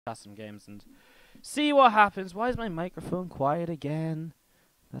some games and see what happens. Why is my microphone quiet again?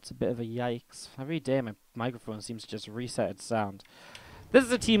 That's a bit of a yikes. Every day my microphone seems to just reset its sound. This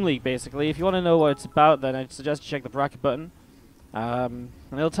is a team league, basically. If you want to know what it's about, then I'd suggest you check the bracket button. And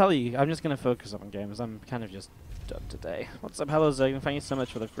it'll tell you. I'm just going to focus on games. I'm kind of just done today. What's up? Hello, Zergan. Thank you so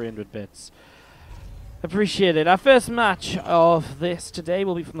much for the 300 bits. Appreciate it. Our first match of this today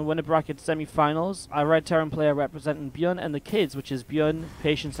will be from the winner bracket semi-finals. Our Red Terran player representing ByuN and the kids, which is ByuN,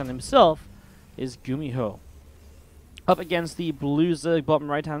 Patience, and himself, is GuMiho. Up against the blue Zerg bottom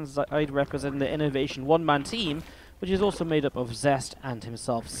right-hand side representing the INnoVation one-man team, which is also made up of Zest and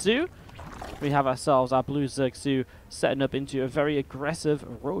himself, soO. We have ourselves our blue Zerg soO setting up into a very aggressive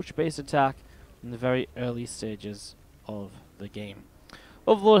roach-based attack in the very early stages of the game.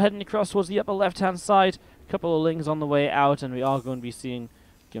 Overlord heading across towards the upper left-hand side. A couple of lings on the way out, and we are going to be seeing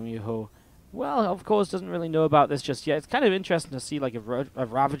GuMiho. Well, of course, doesn't really know about this just yet. It's kind of interesting to see like a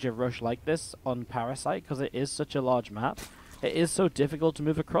Ravager rush like this on Parasite, because it is such a large map. It is so difficult to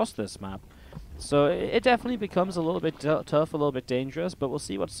move across this map. So it definitely becomes a little bit tough, a little bit dangerous, but we'll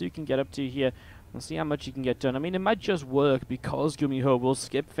see what soO can get up to here. We'll see how much he can get done. I mean, it might just work because GuMiho will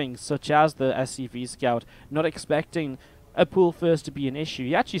skip things such as the SCV Scout, not expecting a pool first to be an issue.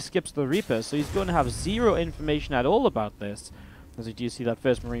 He actually skips the Reaper, so he's going to have zero information at all about this. As we do see that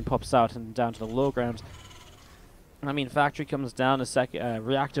first Marine pops out and down to the low ground. I mean, Factory comes down, a second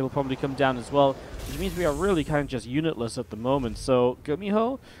Reactor will probably come down as well, which means we are really kind of just unitless at the moment. So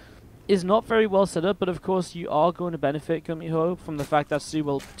GuMiho is not very well set up, but of course you are going to benefit GuMiho from the fact that soO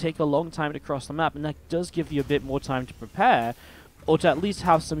will take a long time to cross the map, and that does give you a bit more time to prepare, or to at least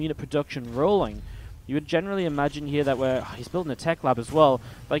have some unit production rolling. You would generally imagine here that he's building a tech lab as well.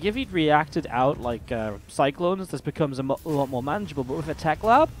 Like if he'd reacted out like Cyclones, this becomes a lot more manageable. But with a tech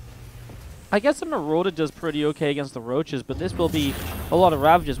lab, I guess a Marauder does pretty okay against the Roaches, but this will be a lot of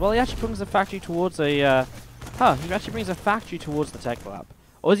Ravagers. Well, he actually brings a factory towards a... he actually brings a factory towards the tech lab.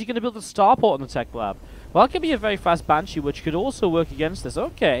 Or is he going to build a starport in the tech lab? Well, it could be a very fast Banshee, which could also work against this.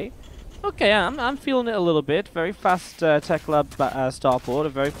 Okay. Okay, I'm feeling it a little bit. Very fast tech lab starport, a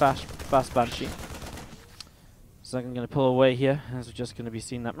very fast Banshee. So I'm going to pull away here, as we're just going to be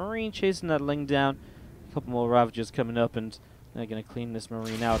seeing that Marine chasing that Ling down. A couple more Ravagers coming up, and they're going to clean this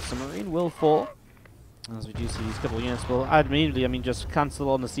Marine out. So Marine will fall, as we do see these couple of units will immediately, just cancel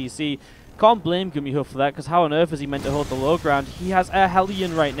on the CC. Can't blame GuMiho for that, because how on earth is he meant to hold the low ground? He has a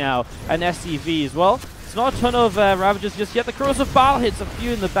Hellion right now, an SCV as well. It's not a ton of Ravagers just yet. The Corrosive Bile hits a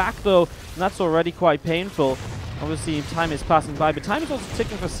few in the back, though, and that's already quite painful. Obviously, time is passing by, but time is also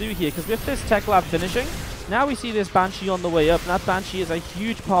ticking for soO here, because with this tech lab finishing, now we see this Banshee on the way up, and that Banshee is a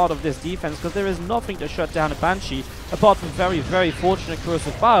huge part of this defense, because there is nothing to shut down a Banshee, apart from very, very fortunate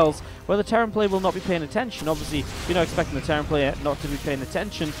Corrosive Biles, where the Terran player will not be paying attention. Obviously, you're not expecting the Terran player not to be paying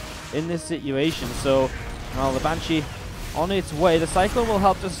attention in this situation, so, well, the Banshee on its way. The Cyclone will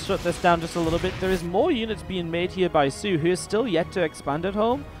help to shut this down just a little bit. There is more units being made here by soO, who is still yet to expand at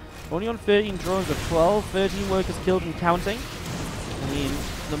home. Only on 13 drones of 12, 13 workers killed and counting. I mean,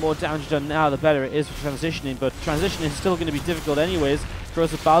 the more damage done now, the better it is for transitioning, but transitioning is still going to be difficult anyways.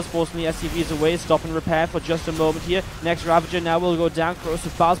 Corrosive Biles forcing the SCVs away, stop and repair for just a moment here. Next Ravager now will go down.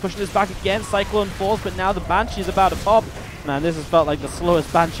 Corrosive Biles pushing this back again. Cyclone falls, but now the Banshee is about to pop. Man, this has felt like the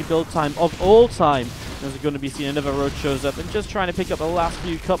slowest Banshee build time of all time. As we're going to be seeing another Roach shows up and just trying to pick up the last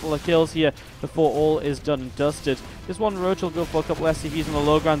couple of kills here before all is done and dusted. This one Roach will go for a couple SCVs on the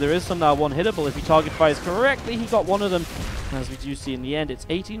low ground. There is some now one-hittable if he target fires correctly. He got one of them. As we do see in the end, it's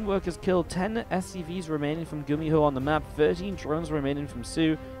 18 workers killed, 10 SCVs remaining from GuMiho on the map, 13 drones remaining from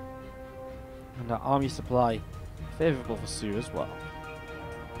soO, and our army supply favorable for soO as well.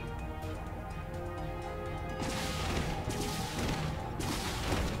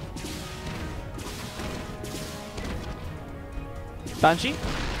 Banshee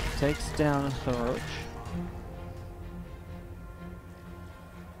takes down the Roach.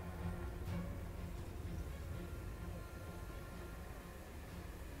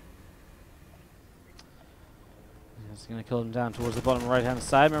 Just going to kill him down towards the bottom right-hand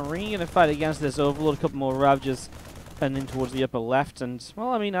side. Marine going to fight against this Overlord. A couple more Ravagers pending towards the upper left. And, well,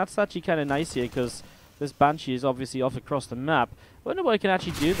 I mean, that's actually kind of nice here, because this Banshee is obviously off across the map. I wonder what he can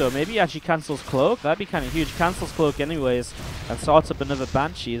actually do, though. Maybe he actually cancels Cloak. That'd be kind of huge. Cancels Cloak anyways and starts up another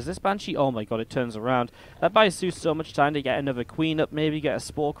Banshee. Is this Banshee? Oh my god, it turns around. That buys soO so much time to get another Queen up, maybe get a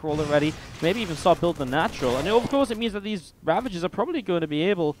Spore Crawler ready, maybe even start building the Natural. And of course it means that these Ravagers are probably going to be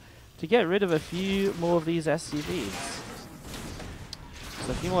able to get rid of a few more of these SCVs.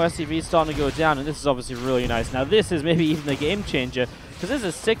 So a few more SCVs starting to go down, and this is obviously really nice. Now this is maybe even the game changer. because this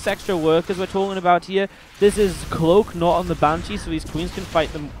is 6 extra workers we're talking about here. This is Cloak, not on the Banshee, so these Queens can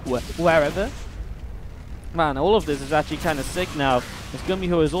fight them wherever. Man, all of this is actually kind of sick now, as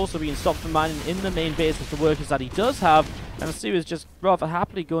GuMiho is also being stopped from mining in the main base with the workers that he does have, and soO is just rather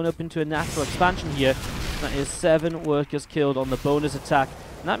happily going up into a natural expansion here. That is 7 workers killed on the bonus attack,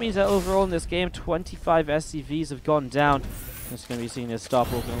 and that means that overall in this game, 25 SCVs have gone down. It's going to be seeing his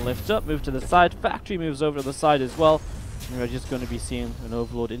Starport going to lift up, move to the side, Factory moves over to the side as well, and we're just going to be seeing an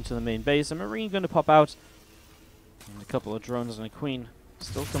Overlord into the main base, a Marine going to pop out, and a couple of drones and a Queen.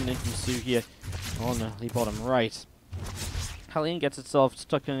 Still coming in from soO here on the bottom right. Helene gets itself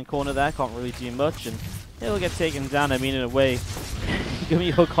stuck in a corner there, can't really do much, and it'll get taken down. I mean, in a way,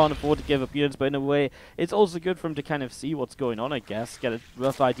 GuMiho can't afford to give up units, but in a way, it's also good for him to kind of see what's going on, I guess. Get a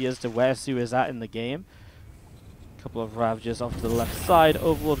rough idea as to where soO is at in the game. A couple of Ravagers off to the left side,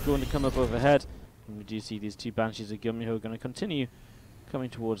 Overlord going to come up overhead. And we do see these 2 Banshees of GuMiho going to continue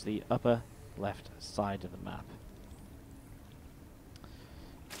coming towards the upper left side of the map.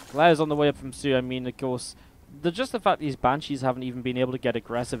 Glaire's on the way up from soO. I mean, of course, just the fact these Banshees haven't even been able to get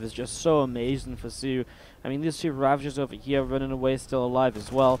aggressive is just so amazing for soO. I mean, these 2 Ravagers over here running away still alive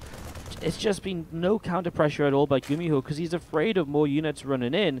as well. It's just been no counter pressure at all by GuMiho because he's afraid of more units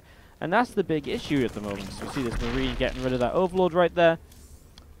running in, and that's the big issue at the moment. So we see this Marine getting rid of that Overlord right there.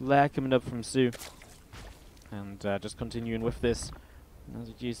 Glare coming up from soO. And just continuing with this. As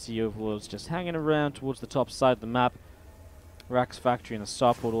you do see, Overlord's just hanging around towards the top side of the map. Rax Factory and a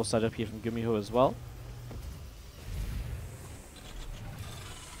Starport all set up here from GuMiho as well.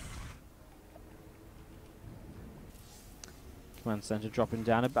 Command Center dropping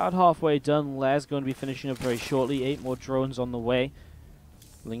down, about halfway done. Laire's going to be finishing up very shortly. 8 more drones on the way.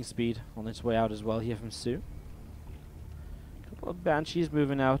 Link speed on its way out as well here from soO. Couple of Banshees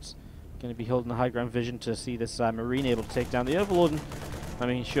moving out. Going to be holding the high ground vision to see this Marine able to take down the Overlord. And, I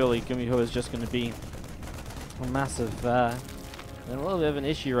mean, surely GuMiho is just going to be a massive, a little bit of an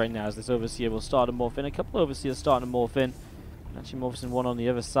issue right now as this Overseer will start to morph in. A couple of Overseers starting to morph in. Actually morphs in one on the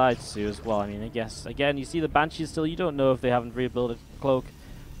other side soO as well. I mean, I guess, again, you see the Banshees still. You don't know if they haven't rebuilt a Cloak.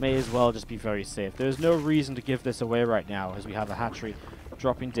 May as well just be very safe. There's no reason to give this away right now as we have a hatchery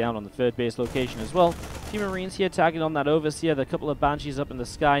dropping down on the 3rd base location as well. A few Marines here tagging on that Overseer. There are a couple of Banshees up in the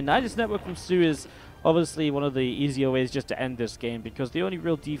sky. Nidus Network from soO is obviously one of the easier ways just to end this game because the only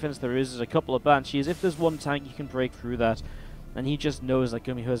real defense there is a couple of Banshees. If there's one tank, you can break through that. And he just knows that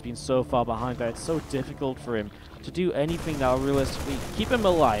GuMiho has been so far behind that it's so difficult for him to do anything that will realistically keep him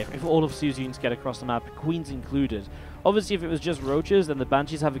alive if all of soO's units get across the map, Queens included. Obviously, if it was just Roaches, then the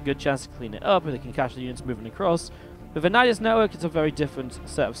Banshees have a good chance to clean it up, and they can catch the units moving across. With a Nidus Network, it's a very different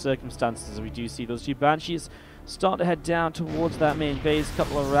set of circumstances, as we do see those 2 Banshees start to head down towards that main base. A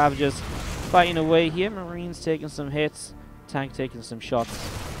couple of Ravagers fighting away here. Marines taking some hits, tank taking some shots.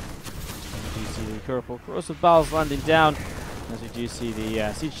 And we do see the corrosive barrels landing down, as we do see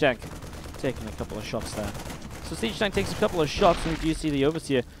the siege tank taking a couple of shots there. So siege tank takes a couple of shots, and we do see the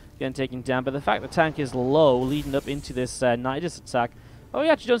Overseer getting taken down. But the fact the tank is low, leading up into this Nidus attack. Oh, we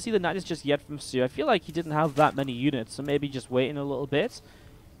actually don't see the Nidus just yet from soO. I feel like he didn't have that many units, so maybe just waiting a little bit.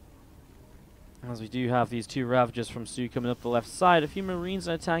 As we do have these 2 Ravagers from soO coming up the left side. A few Marines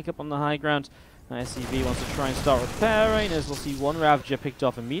and a tank up on the high ground. SCV wants to try and start repairing, as we'll see 1 Ravager picked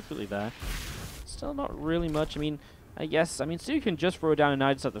off immediately there. Still not really much. I mean, soO can just throw down a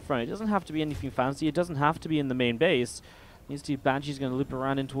Nidus at the front. It doesn't have to be anything fancy. It doesn't have to be in the main base. These 2 Banshees going to loop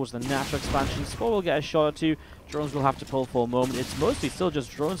around in towards the natural expansion. Spore will get a shot or 2. Drones will have to pull for a moment. It's mostly still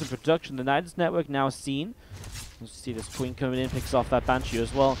just drones in production. The Nidus Network now seen. You see this Queen coming in, picks off that Banshee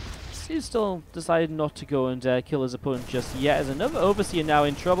as well. He's still decided not to go and kill his opponent just yet. As another Overseer now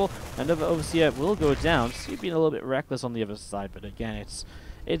in trouble. Another Overseer will go down. So being a little bit reckless on the other side, but again,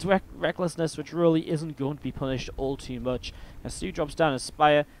 it's recklessness which really isn't going to be punished all too much. As soO drops down a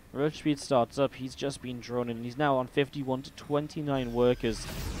Spire, Roach Speed starts up. He's just been drawn in. He's now on 51 to 29 workers.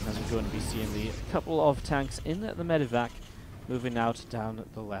 As we're going to be seeing the couple of tanks in the medevac moving out down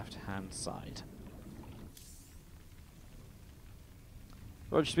the left-hand side.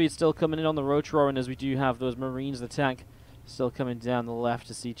 Roach Speed still coming in on the Roach Roaring, as we do have those Marines, the tank, still coming down the left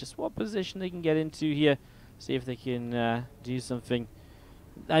to see just what position they can get into here. See if they can do something.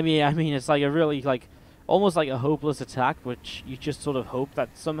 I mean, it's like a really, almost like a hopeless attack, which you just sort of hope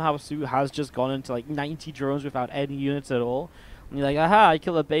that somehow soO has just gone into, 90 drones without any units at all. And you're like, aha, I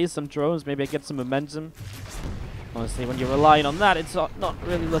kill a base, some drones, maybe I get some momentum. Honestly, when you're relying on that, it's not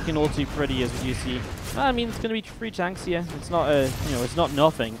really looking all too pretty, as you see. I mean, it's going to be 3 tanks here. It's not, it's not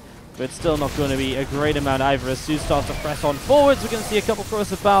nothing, but it's still not going to be a great amount either. As soO starts to press on forwards, we're going to see a couple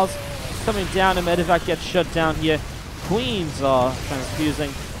corrosive barrels coming down, and medevac gets shut down here. queens are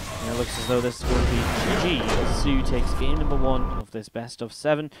transfusing. And it looks as though this will be GG. soO takes game number 1 of this best of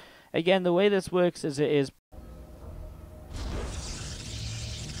 7. Again, the way this works is it is...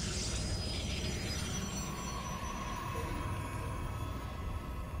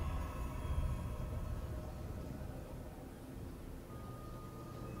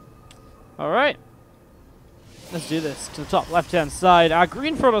 Alright. Let's do this. To the top left-hand side, our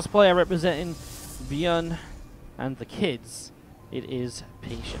green Protoss player representing ByuN and the kids. It is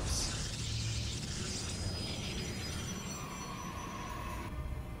Patience.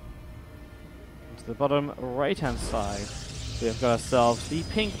 To the bottom right-hand side, we have got ourselves the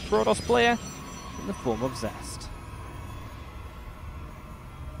pink Protoss player in the form of Zest.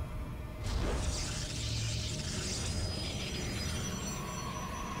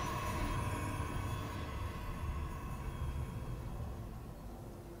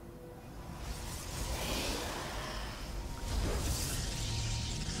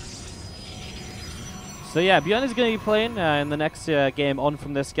 So yeah, ByuN is going to be playing in the next game on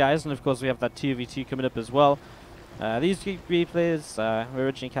from this, guys, and of course we have that 2v2 coming up as well. These replays were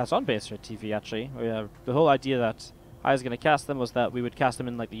originally cast on ByuN actually. The whole idea that I was going to cast them was that we would cast them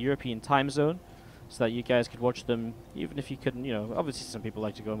in like the European time zone, so that you guys could watch them even if you couldn't, you know, obviously some people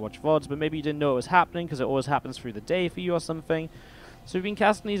like to go and watch VODs, but maybe you didn't know it was happening because it always happens through the day for you or something. So we've been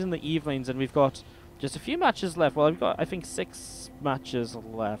casting these in the evenings, and we've got just a few matches left. Well, we've got, I think, 6 matches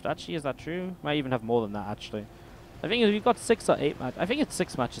left. Actually, is that true? Might even have more than that, actually. I think we've got 6 or 8 matches. I think it's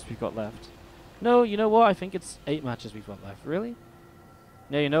 6 matches we've got left. No, you know what? I think it's 8 matches we've got left. Really?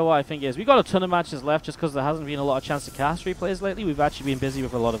 No, you know what I think is? We've got a ton of matches left just because there hasn't been a lot of chance to cast replays lately. We've actually been busy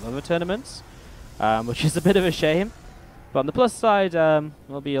with a lot of other tournaments, which is a bit of a shame. But on the plus side,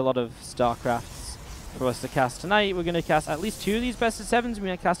 there'll be a lot of StarCrafts for us to cast tonight. We're going to cast at least 2 of these best of 7s. We're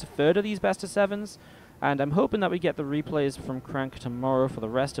going to cast a third of these best of 7s. And I'm hoping that we get the replays from Crank tomorrow for the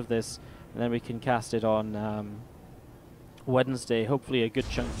rest of this, and then we can cast it on Wednesday. Hopefully a good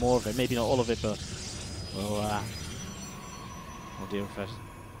chunk more of it. Maybe not all of it, but we'll deal with it.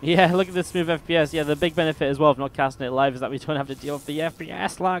 Yeah, look at the smooth FPS. Yeah, the big benefit as well of not casting it live is that we don't have to deal with the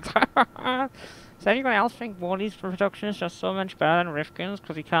FPS lags. Does anyone else think Wardy's production is just so much better than Rifkin's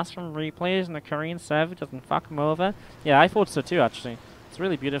because he casts from replays and the Korean server doesn't fuck him over? Yeah, I thought so too, actually. It's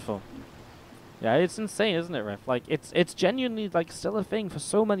really beautiful. Yeah, it's insane, isn't it, Riff? Like, it's genuinely, like, still a thing for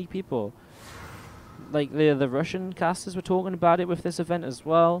so many people. Like, the Russian casters were talking about it with this event as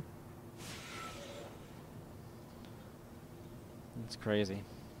well. It's crazy.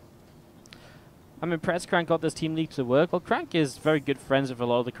 I'm impressed Crank got this team league to work. Well, Crank is very good friends with a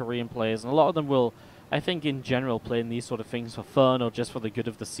lot of the Korean players, and a lot of them will, I think, in general, play in these sort of things for fun or just for the good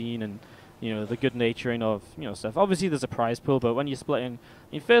of the scene and, you know, the good naturing of, you know, stuff. Obviously, there's a prize pool, but when you're splitting,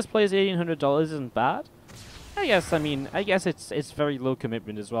 first place $1,800 isn't bad. I guess it's very low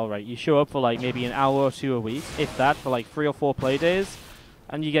commitment as well, right? You show up for like maybe an hour or 2 a week, if that, for like 3 or 4 play days,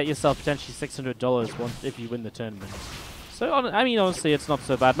 and you get yourself potentially $600 if you win the tournament. So, honestly, it's not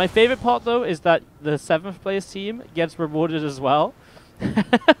so bad. My favorite part, though, is that the 7th place team gets rewarded as well.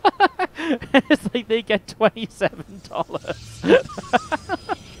 It's like they get $27.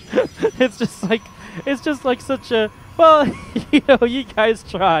 It's just like such a, well, you know, you guys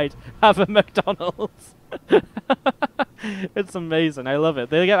tried. Have a McDonald's. It's amazing. I love it.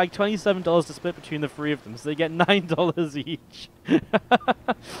 They get like $27 to split between the 3 of them, so they get $9 each.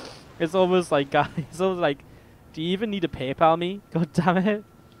 It's almost like, guys, it's almost like, do you even need to PayPal me? God damn it.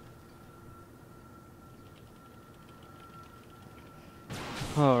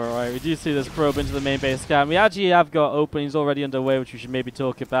 Alright, we do see this probe into the main base camp. We actually have got openings already underway, which we should maybe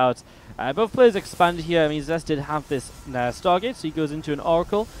talk about. Both players expanded here. I mean, Zest did have this Stargate, so he goes into an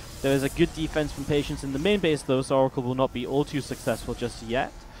Oracle. There is a good defense from Patience in the main base, though, so Oracle will not be all too successful just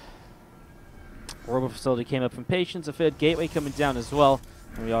yet. Robo Facility came up from Patience, a third Gateway coming down as well.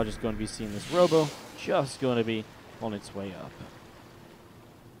 And we are just going to be seeing this Robo just going to be on its way up.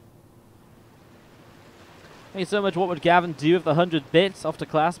 Thank you so much. What would Gavin do with the 100 bits off to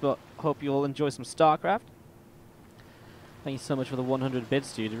class? But hope you all enjoy some StarCraft. Thank you so much for the 100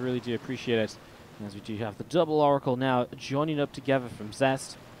 bits, dude. I really do appreciate it. And as we do have the double Oracle now joining up together from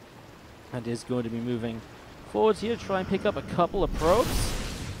Zest. And is going to be moving forward here to try and pick up a couple of probes.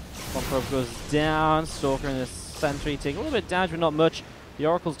 One probe goes down. Stalker in the sentry taking a little bit of damage, but not much. The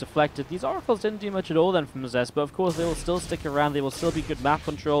Oracle's deflected. These Oracles didn't do much at all then from Zest, but of course they will still stick around. They will still be good map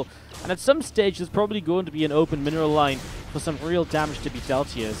control. And at some stage, there's probably going to be an open mineral line for some real damage to be dealt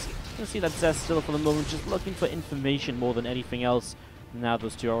here. You can see that Zest still for the moment just looking for information more than anything else. Now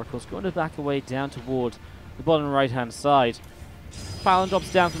those 2 Oracles going to back away down toward the bottom right-hand side. pylon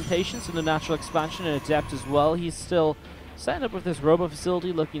drops down from Patience in the natural expansion and Adept as well. He's still setting up with this robot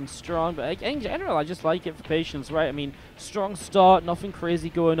facility, looking strong, but in general, I just like it for Patience, right? I mean, strong start, nothing crazy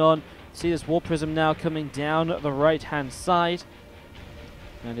going on. See this War Prism now coming down the right-hand side,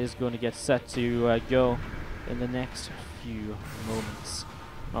 and is going to get set to go in the next few moments.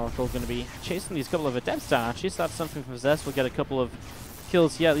 Oracle going to be chasing these couple of Adepts down, actually, so that's something from Zest. We'll get a couple of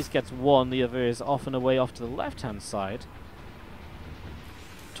kills here, at least gets one. The other is off and away off to the left-hand side.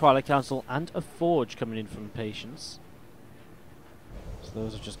 Twilight Council and a Forge coming in from Patience. So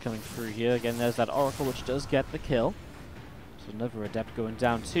those are just coming through here. Again, there's that Oracle, which does get the kill. So another Adept going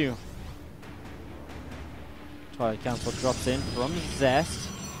down too. Twilight Council drops in from Zest.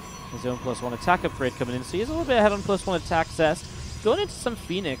 His own +1 attack upgrade coming in. So he's a little bit ahead on +1 attack, Zest. Going into some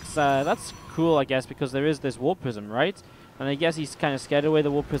Phoenix. That's cool, I guess, because there is this War Prism, right? And I guess he's kind of scared away the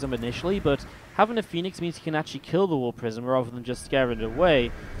War Prism initially, but having a Phoenix means he can actually kill the War Prism rather than just scare it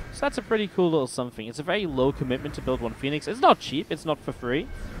away. So that's a pretty cool little something. It's a very low commitment to build one Phoenix. It's not cheap, it's not for free.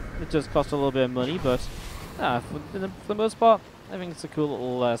 It does cost a little bit of money, but for the most part, I think it's a cool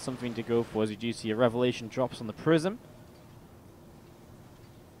little something to go for, as you do see a Revelation drops on the Prism.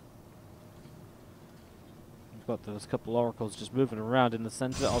 We've got those couple Oracles just moving around in the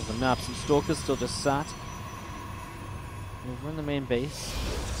center of the map. Some Stalkers still just sat over in the main base.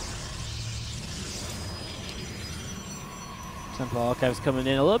 Templar Archives coming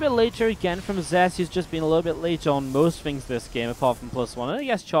in a little bit later again from Zest. He's just been a little bit late on most things this game, apart from +1. And I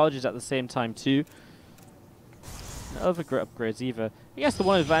guess charges at the same time too. No other upgrades either. I guess the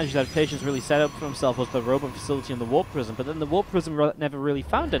one advantage that Patience really set up for himself was the robot facility and the Warp Prism, but then the Warp Prism never really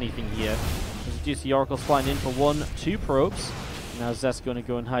found anything here. As you do see Oracles flying in for 1-2 probes. Now Zest going to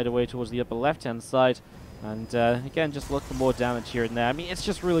go and hide away towards the upper left-hand side. And again, just look for more damage here and there. I mean, it's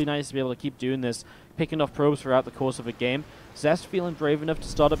just really nice to be able to keep doing this, picking off probes throughout the course of a game. Zest feeling brave enough to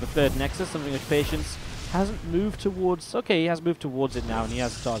start up a third Nexus, something which Patience hasn't moved towards. Okay, he has moved towards it now, and he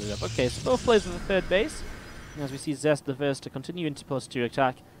has started up. Okay, so both plays with the third base. And as we see Zest the first to continue into +2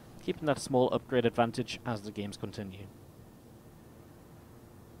 attack, keeping that small upgrade advantage as the games continue.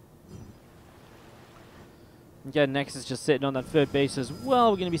 Again, Nexus just sitting on that third base as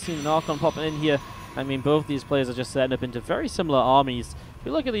well. We're going to be seeing an Archon popping in here. I mean, both these players are just setting up into very similar armies. If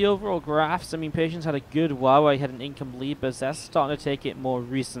you look at the overall graphs, I mean, Patience had a good while where he had an income lead, but Zest starting to take it more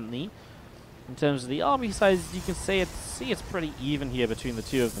recently. In terms of the army size, you can say it's pretty even here between the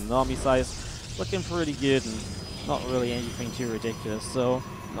two of them. The army size looking pretty good and not really anything too ridiculous. So,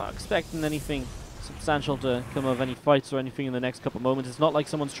 not expecting anything substantial to come of any fights or anything in the next couple of moments. It's not like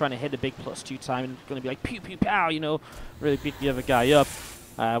someone's trying to hit a big +2 time and going to be like pew pew pow, you know, really beat the other guy up.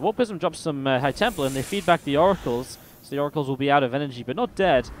 Warp Prism drops some High Templar and they feed back the Oracles, so the Oracles will be out of energy, but not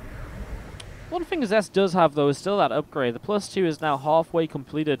dead. One thing Zest does have, though, is still that upgrade. The +2 is now halfway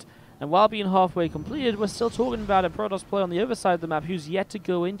completed, and while being halfway completed, we're still talking about a Protoss player on the other side of the map who's yet to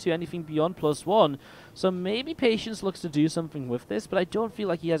go into anything beyond +1. So maybe Patience looks to do something with this, but I don't feel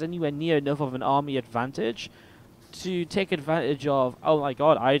like he has anywhere near enough of an army advantage to take advantage of, oh my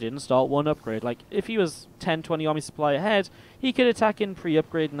god, I didn't start one upgrade. Like, if he was 10-20 army supply ahead, he could attack in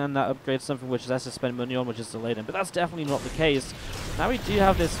pre-upgrade, and then that upgrade something which has to spend money on, which is delayed him. But that's definitely not the case. Now we do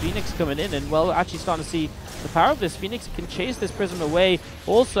have this Phoenix coming in, and well, actually starting to see the power of this Phoenix. It can chase this Prism away.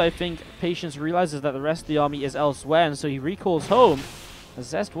 Also, I think Patience realizes that the rest of the army is elsewhere, and so he recalls home.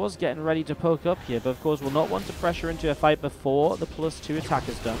 Zest was getting ready to poke up here, but of course will not want to pressure into a fight before the +2 attack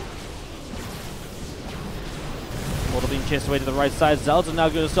is done. Mortal being chased away to the right side. Zelda now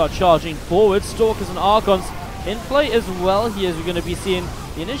going to start charging forward. Stalkers and Archons in play as well here, as we're going to be seeing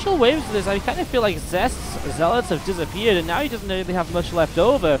the initial waves of this. I kind of feel like Zest's Zealots have disappeared, and now he doesn't really have much left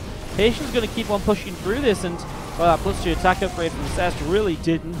over. Patience is going to keep on pushing through this, and well, that +2 attack upgrade from Zest really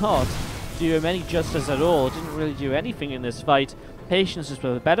did not do him any justice at all. It didn't really do anything in this fight. Patience just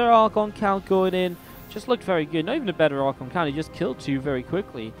with a better Archon count going in. Just looked very good. Not even a better Archon count, he just killed two very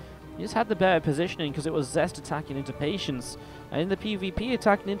quickly. He just had the better positioning because it was Zest attacking into Patience, and in the PvP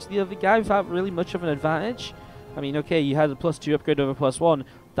attacking into the other guy without really much of an advantage. I mean, okay, you had a +2 upgrade over +1.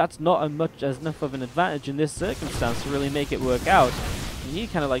 That's not enough of an advantage in this circumstance to really make it work out. You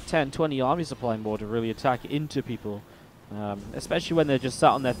need kind of like 10-20 army supply more to really attack into people, especially when they're just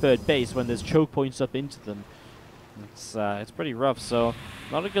sat on their third base when there's choke points up into them. It's pretty rough, so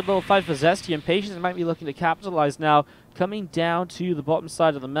not a good little fight for Zest here, and Patience might be looking to capitalize now, coming down to the bottom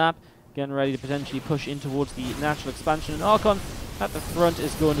side of the map, getting ready to potentially push in towards the natural expansion, and Archon at the front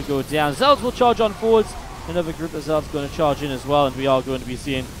is going to go down. Zelds will charge on forwards, another group of Zelds going to charge in as well, and we are going to be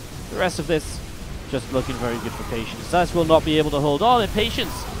seeing the rest of this just looking very good for Patience. Zest will not be able to hold on, and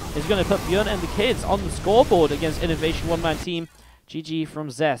Patience is going to put ByuN and the kids on the scoreboard against INnoVation one-man team. GG from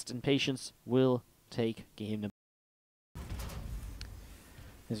Zest, and Patience will take game number.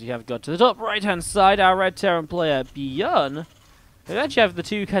 As we have got to the top right-hand side, our Red Terran player, ByuN. We actually have the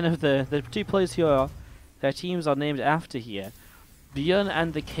two the two players who are, their teams are named after here. ByuN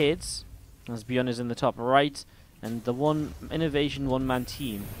and the Kids, as ByuN is in the top right, and the INnoVation one-man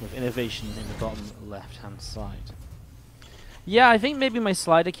team with INnoVation in the bottom left-hand side. Yeah, I think maybe my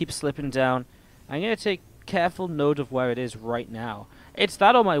slider keeps slipping down. I'm going to take careful note of where it is right now. It's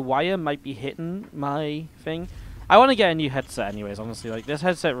that or my wire might be hitting my thing. I want to get a new headset anyways, honestly. Like, this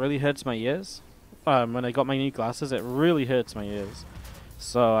headset really hurts my ears. When I got my new glasses, it really hurts my ears.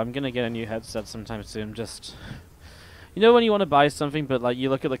 So I'm going to get a new headset sometime soon. Just, you know when you want to buy something, but like you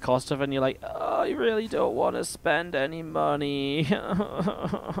look at the cost of it and you're like, oh, I really don't want to spend any money.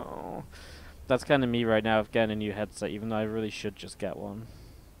 That's kind of me right now of getting a new headset, even though I really should just get one.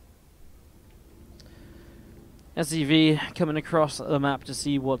 SCV coming across the map to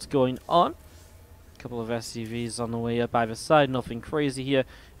see what's going on. A couple of SCVs on the way up either side, nothing crazy here.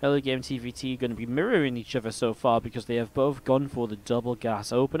 Early game TVT going to be mirroring each other so far because they have both gone for the double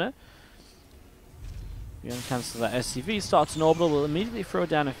gas opener. We're going to cancel that SCV, starts an orbital, will immediately throw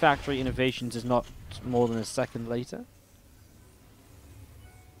down a factory. INnoVations is not more than a second later.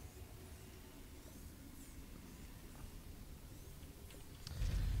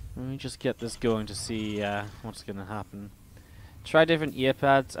 Let me just get this going to see what's going to happen. Try different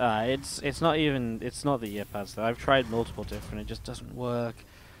earpads. It's not the earpads though. I've tried multiple different. It just doesn't work.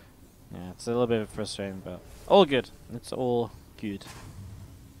 Yeah, it's a little bit frustrating, but all good. It's all good.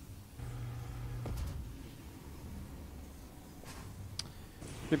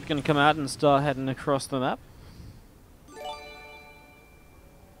 We're going to come out and start heading across the map.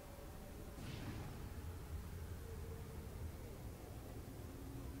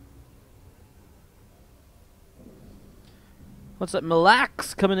 What's up,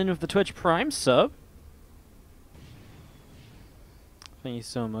 Malax? Coming in with the Twitch Prime sub. Thank you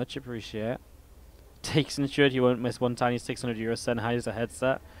so much, appreciate it. Takes insured, you won't miss one tiny €600 Sennheiser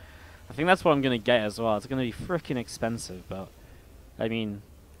headset. I think that's what I'm going to get as well. It's going to be freaking expensive, but I mean,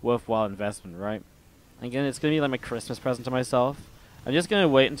 worthwhile investment, right? Again, it's going to be like my Christmas present to myself. I'm just going to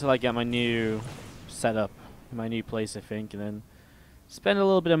wait until I get my new setup, my new place, I think, and then spend a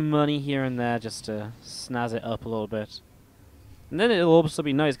little bit of money here and there just to snazz it up a little bit. And then it'll also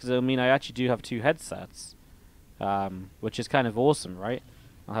be nice because it'll mean I actually do have two headsets, which is kind of awesome, right?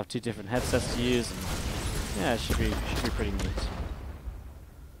 I'll have two different headsets to use, and yeah, it should be pretty neat.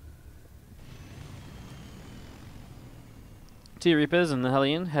 Two Reapers and the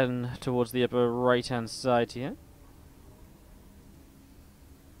Hellion heading towards the upper right-hand side here.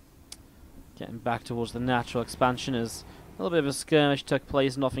 Getting back towards the natural expansion as a little bit of a skirmish took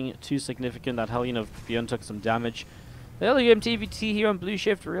place, nothing too significant. That Hellion of ByuN took some damage. The early game TVT here on Blue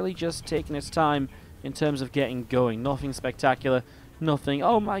Shift really just taking its time in terms of getting going. Nothing spectacular, nothing,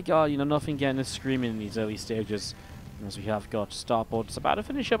 oh my god, you know, nothing getting us screaming in these early stages. As we have got starboards about to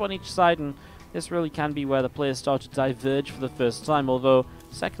finish up on each side, and this really can be where the players start to diverge for the first time. Although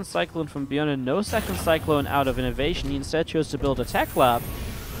second Cyclone from ByuN and no second Cyclone out of INnoVation, he instead chose to build a Tech Lab.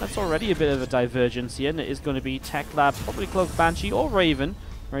 That's already a bit of a divergence here, and it is going to be Tech Lab, probably Cloak Banshee or Raven.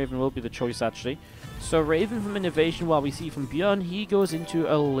 Raven will be the choice actually. So Raven from INnoVation, while we see from ByuN, he goes into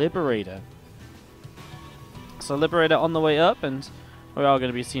a Liberator. So Liberator on the way up, and we are going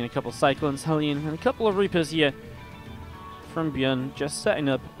to be seeing a couple Cyclones, Hellion, and a couple of Reapers here from ByuN, just setting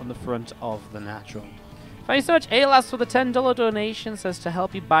up on the front of the natural. Thank you so much, Alas, for the $10 donation, says to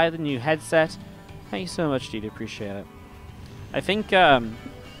help you buy the new headset. Thank you so much, dude, appreciate it. I think we'll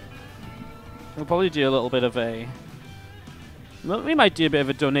probably do a little bit of a... We might do a bit of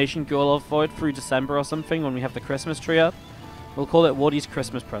a donation goal for it through December or something when we have the Christmas tree up. We'll call it Wardy's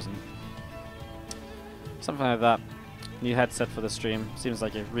Christmas present. Something like that. New headset for the stream. Seems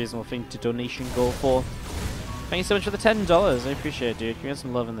like a reasonable thing to donation goal for. Thank you so much for the $10. I appreciate it, dude. Give me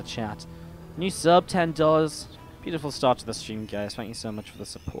some love in the chat. New sub, $10. Beautiful start to the stream, guys. Thank you so much for the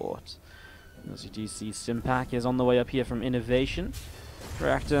support. As you do see, Stimpack is on the way up here from INnoVation.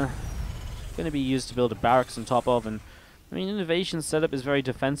 Reactor going to be used to build a barracks on top of, and I mean, INnoVation's setup is very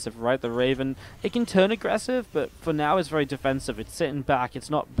defensive, right? The Raven, it can turn aggressive, but for now it's very defensive. It's sitting back, it's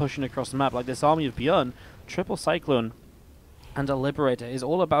not pushing across the map like this army of ByuN. Triple Cyclone and a Liberator is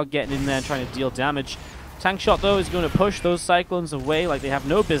all about getting in there and trying to deal damage. Tank Shot, though, is going to push those Cyclones away like they have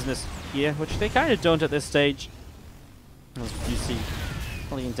no business here, which they kind of don't at this stage. As you see,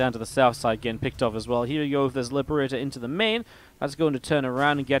 Hellion down to the south side getting picked off as well. Here you go with this Liberator into the main. That's going to turn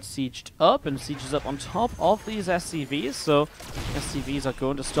around and get sieged up, and sieges up on top of these SCVs, so SCVs are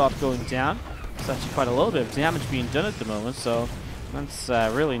going to start going down. There's actually quite a little bit of damage being done at the moment, so That's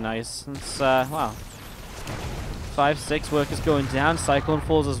really nice. That's, wow. 5-6 workers going down. Cyclone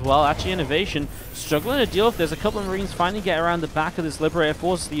falls as well. Actually, INnoVation struggling to deal with this. A couple of Marines finally get around the back of this Liberator,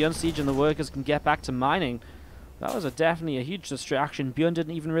 forces the Unsiege, and the workers can get back to mining. That was definitely a huge distraction. ByuN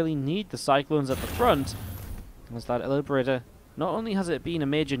didn't even really need the Cyclones at the front. As that Liberator, not only has it been a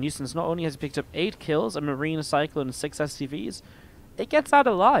major nuisance, not only has it picked up 8 kills, a Marine, a Cyclone, and 6 SCVs, it gets out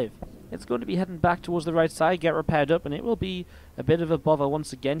alive. It's going to be heading back towards the right side, get repaired up, and it will be a bit of a bother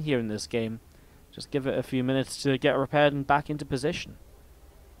once again here in this game. Just give it a few minutes to get repaired and back into position.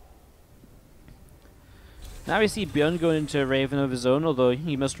 Now we see ByuN going into a Raven of his own, although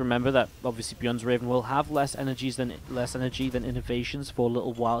you must remember that obviously ByuN's Raven will have less energy than INnoVation's for a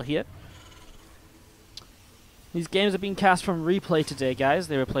little while here. These games have been cast from replay today, guys.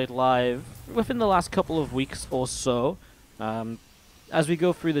 They were played live within the last couple of weeks or so. As we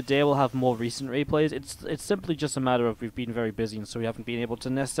go through the day, we'll have more recent replays. It's simply just a matter of we've been very busy, and so we haven't been able to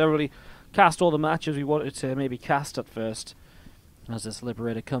necessarily cast all the matches we wanted to maybe cast at first. As this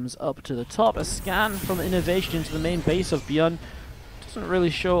Liberator comes up to the top, a scan from INnoVation into the main base of ByuN. Doesn't really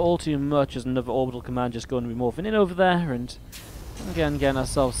show all too much, as another orbital command just going to be morphing in over there, and again getting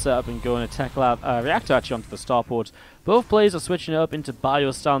ourselves set up and going to tackle out reactor actually onto the starports. Both players are switching up into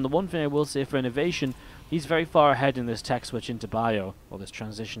bio style, and the one thing I will say for INnoVation, he's very far ahead in this tech switch into bio, or this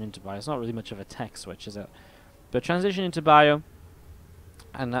transition into bio. It's not really much of a tech switch, is it? But transition into bio,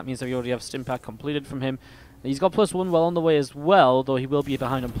 and that means that we already have Stimpack completed from him. He's got +1 well on the way as well, though he will be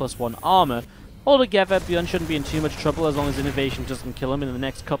behind on +1 armor. Altogether, ByuN shouldn't be in too much trouble as long as INnoVation doesn't kill him in the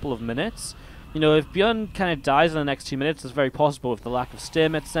next couple of minutes. You know, if ByuN kind of dies in the next 2 minutes, it's very possible with the lack of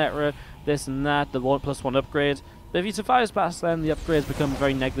stim, etc., this and that, the +1 upgrade. But if he survives past then, the upgrades become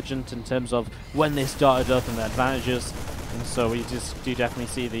very negligent in terms of when they started up and their advantages. And so we just do definitely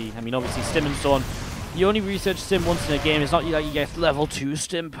see the, I mean, obviously stim and so on. You only research stim once in a game. It's not like you get level 2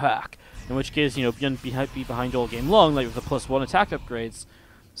 stim pack, in which case, you know, ByuN be behind all game long, like with the +1 attack upgrades.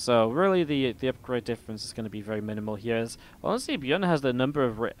 So really, the upgrade difference is going to be very minimal here. As honestly, ByuN has the number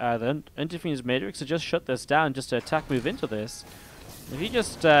of the Interference Matrix to just shut this down, just to attack move into this. If he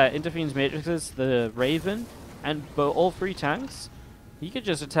just Interference Matrixes the Raven and all 3 tanks, he could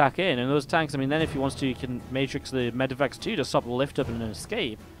just attack in. And those tanks, I mean, then if he wants to, he can Matrix the Medivacs too to stop the lift up and an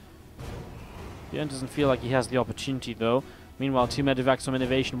escape. ByuN doesn't feel like he has the opportunity though. Meanwhile, 2 Medivacs from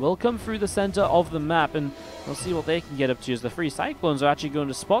INnoVation will come through the center of the map, and we'll see what they can get up to as the 3 Cyclones are actually going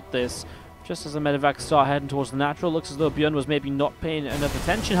to spot this. Just as the Medivacs start heading towards the natural, looks as though ByuN was maybe not paying enough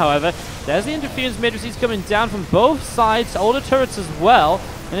attention. However, there's the Interference Matrices coming down from both sides, all the turrets as well.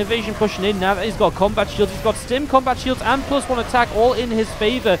 INnoVation pushing in now that he's got combat shields, he's got stim combat shields and +1 attack all in his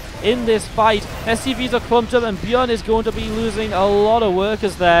favor in this fight. SCVs are clumped up and ByuN is going to be losing a lot of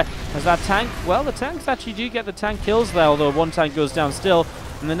workers there. As that tank, well, the tanks actually do get the tank kills there, although 1 tank goes down still.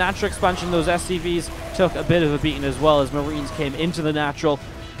 And the natural expansion, those SCVs took a bit of a beating as well as Marines came into the natural.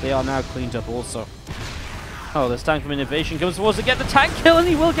 They are now cleaned up also. Oh, this tank from INnoVation comes towards to get the tank kill, and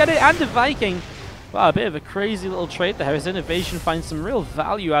he will get it, and a Viking. Wow, a bit of a crazy little trait there as INnoVation finds some real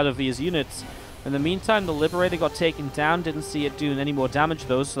value out of these units. In the meantime, the Liberator got taken down, didn't see it doing any more damage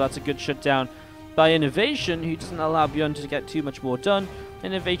though, so that's a good shutdown by INnoVation, who doesn't allow ByuN to get too much more done.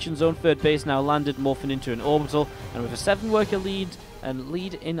 INnoVation's own 3rd base now landed, morphing into an orbital, and with a 7-worker lead and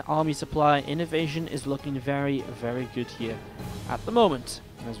lead in army supply, INnoVation is looking very, very good here at the moment.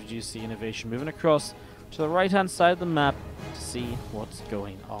 As we do see INnoVation moving across to the right-hand side of the map to see what's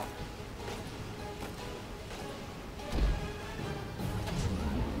going on.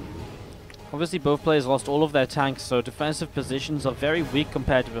 Obviously, both players lost all of their tanks, so defensive positions are very weak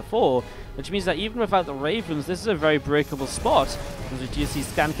compared to before, which means that even without the Ravens, this is a very breakable spot. As we do see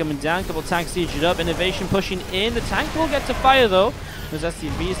scan coming down, couple tanks sieged up, INnoVation pushing in. The tank will get to fire though. Those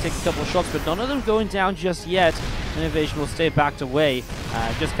SCVs take a couple of shots, but none of them going down just yet. INnoVation will stay backed away,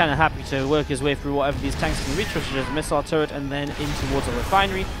 just kind of happy to work his way through whatever these tanks can reach, which is a missile turret and then in towards a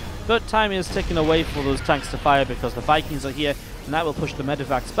refinery. But time is ticking away for those tanks to fire because the Vikings are here, and that will push the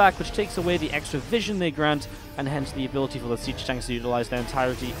Medivacs back, which takes away the extra vision they grant, and hence the ability for the siege tanks to utilize the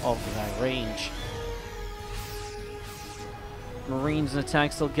entirety of their range. Marines and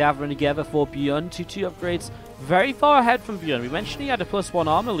tanks still gathering together for ByuN. 2 upgrades, very far ahead from ByuN. We mentioned he had a +1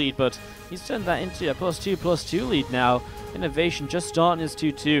 armor lead, but he's turned that into a +2/+2 lead now. INnoVation just starting his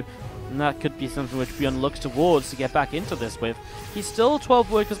 2-2. And that could be something which ByuN looks towards to get back into this with. He's still 12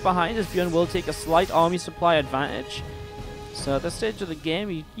 workers behind, as ByuN will take a slight army supply advantage. So at this stage of the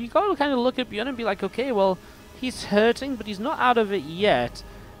game, you got to kind of look at ByuN and be like, okay, well, he's hurting, but he's not out of it yet.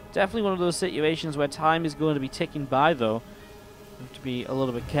 Definitely one of those situations where time is going to be ticking by, though. Have to be a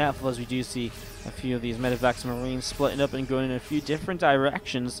little bit careful, as we do see a few of these medevacs Marines splitting up and going in a few different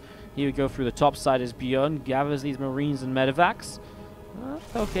directions. Here we go through the top side as ByuN gathers these Marines and medevacs.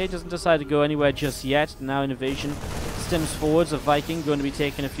 Okay, doesn't decide to go anywhere just yet. Now INnoVation stems forwards. A Viking going to be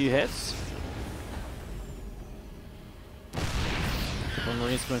taking a few hits. Couple of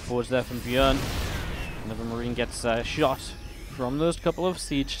Marines coming forwards there from ByuN. Another Marine gets shot from those couple of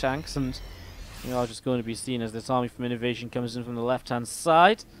siege tanks, and we are just going to be seen as this army from INnoVation comes in from the left-hand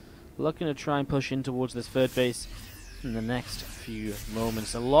side, looking to try and push in towards this third base in the next few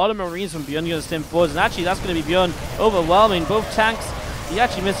moments. A lot of Marines from ByuN going to stem forwards, and actually that's going to be ByuN overwhelming both tanks. He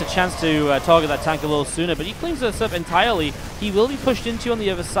actually missed a chance to target that tank a little sooner, but he cleans this up entirely. He will be pushed into on the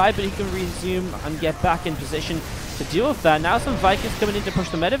other side, but he can resume and get back in position to deal with that. Now some Vikings coming in to push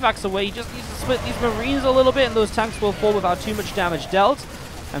the medevacs away. He just needs to split these Marines a little bit, and those tanks will fall without too much damage dealt.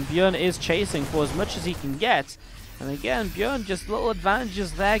 And ByuN is chasing for as much as he can get. And again, ByuN just little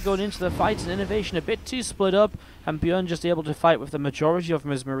advantages there going into the fight, and INnoVation a bit too split up, and ByuN just able to fight with the majority of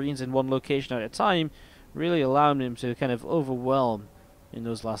his Marines in one location at a time, really allowing him to kind of overwhelm in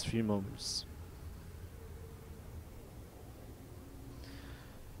those last few moments.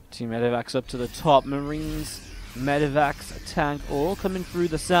 Two medevacs up to the top. Marines, medevacs, a tank, all coming through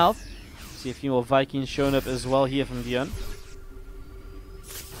the south. See a few more Vikings showing up as well here from ByuN.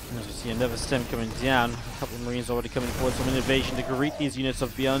 As we see another stem coming down. A couple of Marines already coming forward. Some INnoVation to greet these units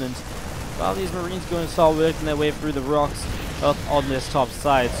of ByuN, and while these Marines going to start working their way through the rocks up on this top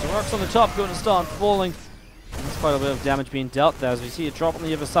side. So rocks on the top going to start falling. There's quite a bit of damage being dealt there, as we see a drop on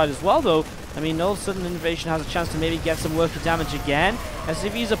the other side as well, though. I mean, all of a sudden INnoVation has a chance to maybe get some worker damage again.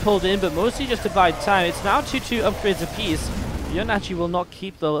 SCVs are pulled in, but mostly just to buy time. It's now 2-2 upgrades apiece. ByuN actually will not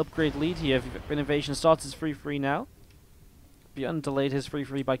keep the upgrade lead here if INnoVation starts his 3-3 now. ByuN delayed his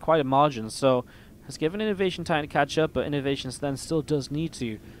 3-3 by quite a margin, so has given INnoVation time to catch up, but INnoVation then still does need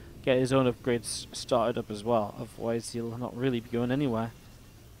to get his own upgrades started up as well. Otherwise, he'll not really be going anywhere.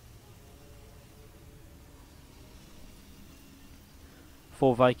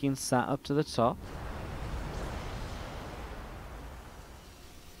 Four Vikings sat up to the top.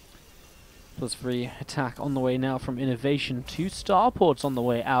 +3 attack on the way now from INnoVation. 2 starports on the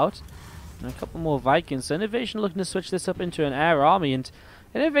way out. And a couple more Vikings. So INnoVation looking to switch this up into an air army. And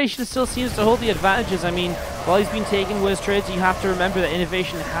INnoVation still seems to hold the advantages. I mean, while he's been taking worse trades, you have to remember that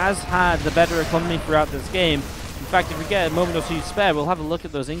INnoVation has had the better economy throughout this game. In fact, if we get a moment or two spare, we'll have a look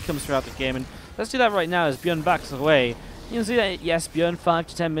at those incomes throughout the game. And let's do that right now as ByuN backs away. You can see that, yes, ByuN 5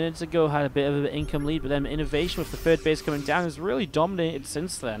 to 10 minutes ago had a bit of an income lead, but then INnoVation with the third base coming down has really dominated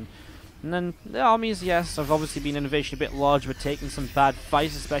since then. And then the armies, yes, have obviously been INnoVation a bit large, but taking some bad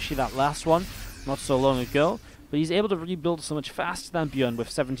fights, especially that last one, not so long ago. But he's able to rebuild so much faster than ByuN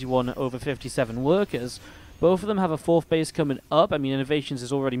with 71 over 57 workers. Both of them have a fourth base coming up. I mean, INnoVation's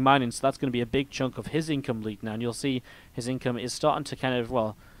is already mining, so that's going to be a big chunk of his income lead now. And you'll see his income is starting to kind of,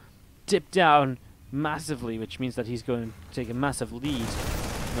 well, dip down massively, which means that he's going to take a massive lead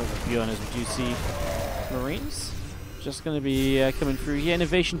over ByuN, as we do see Marines just going to be coming through here.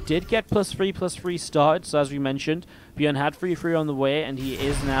 INnoVation did get +3/+3 started, so as we mentioned, ByuN had 3-3 on the way, and he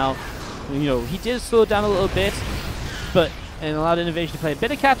is now, you know, he did slow down a little bit, but and allowed INnoVation to play a bit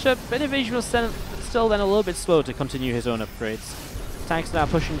of catch-up. But INnoVation was still then a little bit slow to continue his own upgrades. Tank's now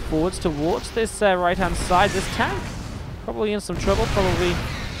pushing forwards towards this right-hand side. This tank probably in some trouble, probably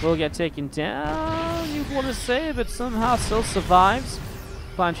will get taken down, you want to say, but somehow still survives.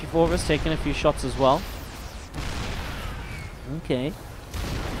 Planetary Fortress taking a few shots as well. Okay.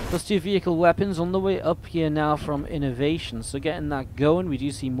 +2 vehicle weapons on the way up here now from INnoVation. So getting that going, we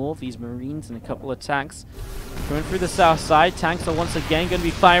do see more of these Marines and a couple of tanks going through the south side. Tanks are once again going to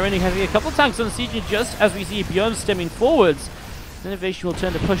be firing. Having a couple of tanks on siege just as we see ByuN stemming forwards. INnoVation will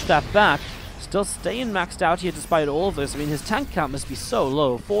turn to push that back. Still staying maxed out here despite all of this. I mean, his tank count must be so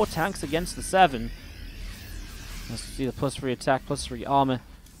low. 4 tanks against the 7. Let's see the +3 attack, +3 armor.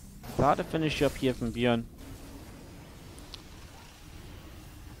 About to finish up here from ByuN.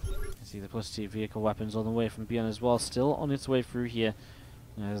 See the +2 vehicle weapons on the way from ByuN as well. Still on its way through here.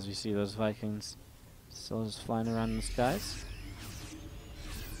 As we see those Vikings still just flying around in the skies.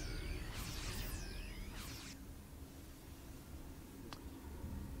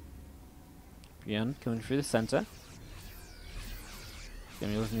 ByuN coming through the center.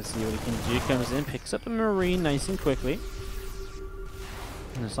 Gonna be looking to see what he can do. Comes in, picks up a Marine nice and quickly.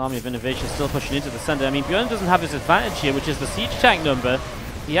 And this army of INnoVation still pushing into the center. I mean, ByuN doesn't have his advantage here, which is the siege tank number.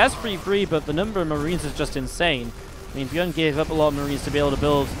 He has 3-3, but the number of Marines is just insane. I mean, ByuN gave up a lot of Marines to be able to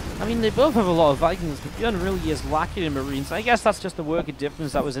build. I mean, they both have a lot of Vikings, but ByuN really is lacking in Marines. I guess that's just the worker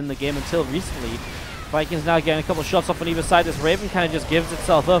difference that was in the game until recently. Vikings now getting a couple shots off on either side. This Raven kind of just gives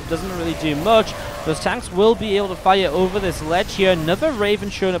itself up, doesn't really do much. Those tanks will be able to fire over this ledge here. Another Raven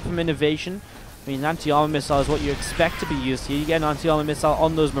showing up from INnoVation. I mean, anti-armor missile is what you expect to be used here. You get an anti-armor missile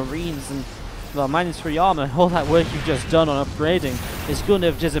on those Marines, and well, -3 armor, all that work you've just done on upgrading is going to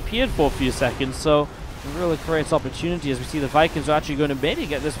have disappeared for a few seconds. So it really creates opportunity as we see the Vikings are actually going to maybe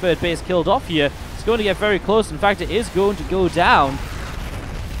get this third base killed off here. It's going to get very close. In fact, it is going to go down.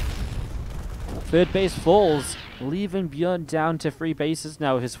 Third base falls, leaving ByuN down to 3 bases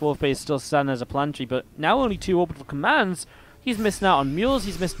now. His 4th base still standing as a planetary, but now only 2 orbital commands. He's missing out on mules,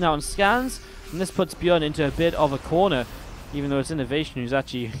 he's missing out on scans, and this puts ByuN into a bit of a corner, even though it's INnoVation who's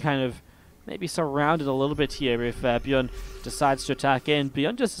actually kind of maybe surrounded a little bit here if ByuN decides to attack in.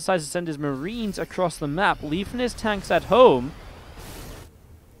 ByuN just decides to send his Marines across the map, leaving his tanks at home.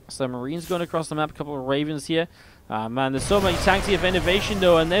 So Marines going across the map, a couple of Ravens here. Man, there's so many tanks here for INnoVation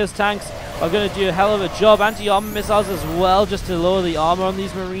though, and those tanks are going to do a hell of a job. Anti-armor missiles as well, just to lower the armor on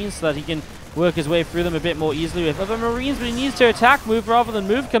these Marines so that he can work his way through them a bit more easily with other Marines, but he needs to attack move rather than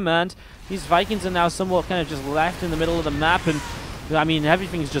move command. These Vikings are now somewhat kind of just left in the middle of the map, and I mean,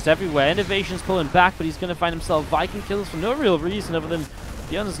 everything's just everywhere. INnoVation's pulling back, but he's going to find himself Viking kills for no real reason other than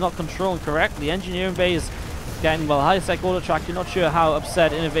ByuN is not controlling correctly. Engineering bay is getting, well, high-sec auto track. You're not sure how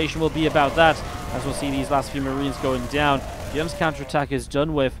upset INnoVation will be about that, as we'll see these last few Marines going down. ByuN's counterattack is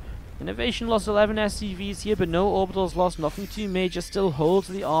done with. INnoVation lost 11 SCVs here, but no orbitals lost. Nothing too major. Still holds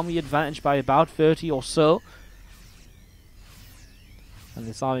the army advantage by about 30 or so. And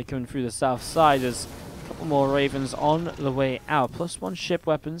this army coming through the south side is a couple more Ravens on the way out. +1 ship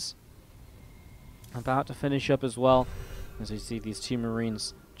weapons. About to finish up as well. As we see these 2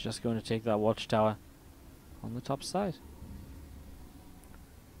 Marines just going to take that watchtower on the top side.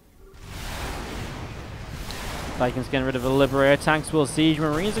 Vikings getting rid of the Liberator. Tanks will siege.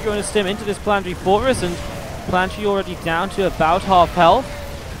 Marines are going to stim into this planetary fortress, and planetary already down to about half health.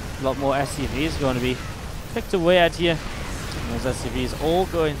 A lot more SCVs going to be picked away at here. And those SCVs all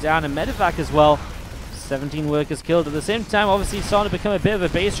going down, and medevac as well. 17 workers killed. At the same time, obviously it's starting to become a bit of a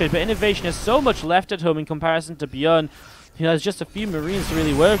base trade, but INnoVation has so much left at home in comparison to ByuN. He has just a few Marines to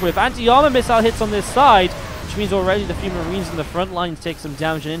really work with. Anti-armor missile hits on this side, which means already the few Marines in the front lines take some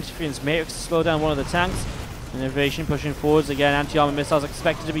damage, and interference matrix to slow down one of the tanks. INnoVation pushing forwards again. Anti-armor missiles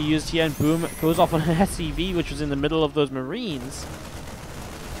expected to be used here, and boom, it goes off on an SCV, which was in the middle of those Marines.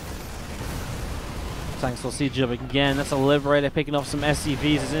 Tanks will siege up again. That's a Liberator picking off some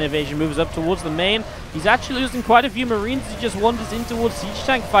SCVs as INnoVation moves up towards the main. He's actually losing quite a few Marines. He just wanders in towards siege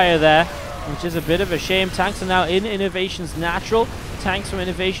tank fire there, which is a bit of a shame. Tanks are now in INnoVation's natural. Tanks from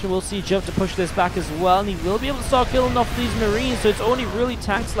INnoVation will siege up to push this back as well, and he will be able to start killing off these Marines, so it's only really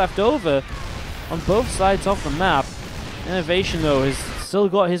tanks left over on both sides of the map. INnoVation, though, has still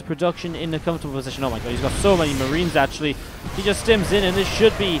got his production in a comfortable position. Oh my god, he's got so many Marines, actually. He just stims in, and this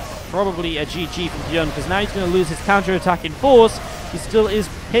should be probably a GG for ByuN, because now he's going to lose his counter-attack in force. He still is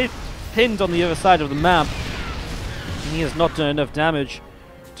pinned on the other side of the map, and he has not done enough damage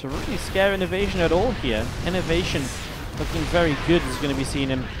to really scare INnoVation at all here. INnoVation looking very good is going to be seeing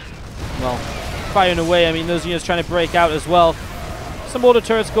him, well, firing away. I mean, those units trying to break out as well. Some auto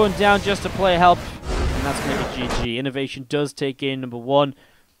turrets going down just to play help, and that's going to be GG. INnoVation does take in number 1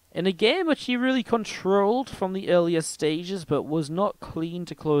 in a game which he really controlled from the earlier stages, but was not clean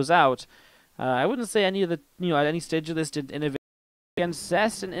to close out. I wouldn't say any of the, at any stage of this did INnoVation against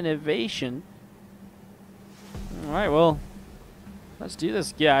Zest and INnoVation. All right, well, let's do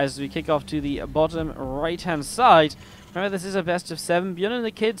this, guys. We kick off to the bottom right-hand side. Remember, this is a best of 7. ByuN and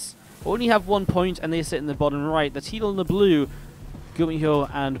the kids only have 1 point, and they sit in the bottom right. The teal and the blue, GuMiho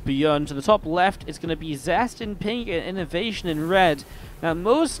and ByuN. To the top left, it's going to be Zest in pink and INnoVation in red. Now,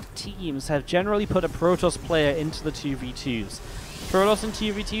 most teams have generally put a Protoss player into the 2v2s. Protoss in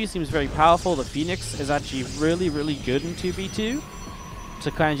 2v2 seems very powerful. The Phoenix is actually really, really good in 2v2.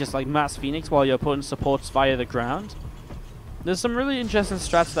 To kind of just like mass Phoenix while your opponent supports via the ground. There's some really interesting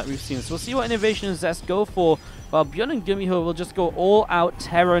strats that we've seen. So we'll see what INnoVation and Zest go for, while ByuN and GuMiho will just go all-out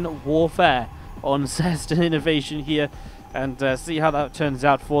Terran warfare on Zest and INnoVation here, and see how that turns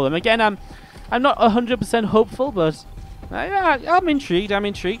out for them. Again, I'm not 100% hopeful, but yeah, I'm intrigued.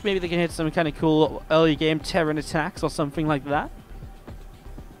 Maybe they can hit some kind of cool early game Terran attacks or something like that.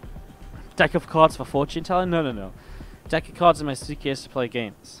 Deck of cards for fortune telling? No. Deck of cards in my suitcase to play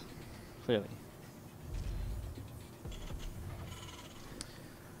games. Clearly.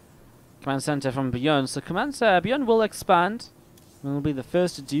 Command center from ByuN. So ByuN will expand, and will be the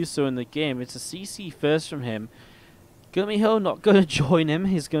first to do so in the game. It's a CC first from him. GuMiho not going to join him.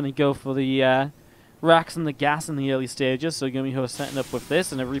 He's going to go for the racks in the gas in the early stages, so GuMiho is setting up with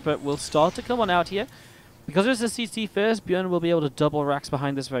this, and a Reaper will start to come on out here. Because there's a CC first, ByuN will be able to double racks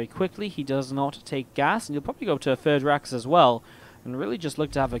behind this very quickly. He does not take gas, and he'll probably go to a third racks as well, and really just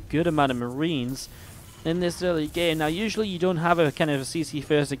look to have a good amount of Marines in this early game. Now, usually you don't have a kind of a CC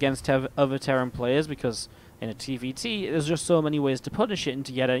first against other Terran players, because in a TVT, there's just so many ways to punish it and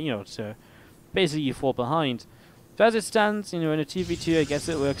to get it, to basically you fall behind. So as it stands, in a TVT, I guess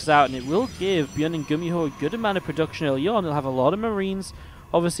it works out, and it will give ByuN and GuMiho a good amount of production early on. They'll have a lot of Marines.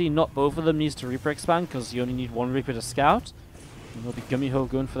 Obviously, not both of them needs to Reaper expand, because you only need one Reaper to scout. And it'll be GuMiho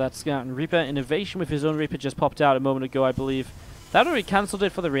going for that scout. And Reaper INnoVation with his own Reaper just popped out a moment ago, I believe. That already cancelled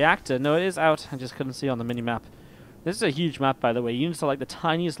it for the reactor. No, it is out. I just couldn't see on the mini-map. This is a huge map, by the way. Units are like the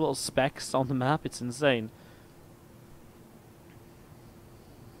tiniest little specks on the map. It's insane.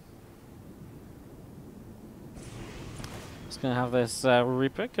 Just going to have this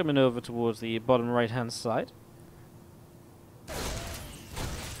Reaper coming over towards the bottom right-hand side.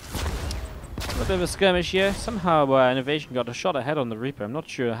 A bit of a skirmish here. Somehow INnoVation got a shot ahead on the Reaper. I'm not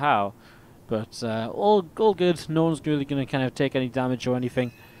sure how, but all good. No one's really going to kind of take any damage or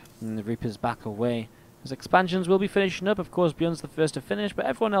anything, and the Reaper's back away. His expansions will be finishing up. Of course, ByuN's the first to finish, but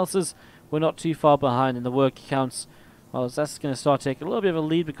everyone else's were not too far behind in the work counts. Well, Zest is going to start taking a little bit of a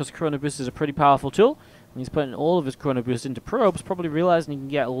lead because Chrono Boost is a pretty powerful tool, and he's putting all of his Chrono Boost into probes, probably realizing he can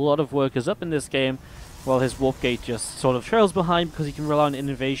get a lot of workers up in this game, while his Warp Gate just sort of trails behind because he can rely on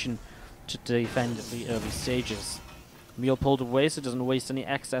INnoVation to defend the early stages. Meal pulled away so it doesn't waste any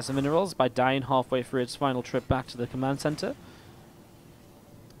excess minerals by dying halfway through its final trip back to the command center.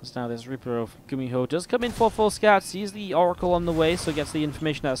 So now this Reaper of GuMiho does come in for full scout, sees the Oracle on the way, so gets the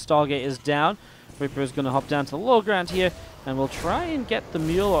information that Stargate is down. Reaper is going to hop down to the low ground here, and will try and get the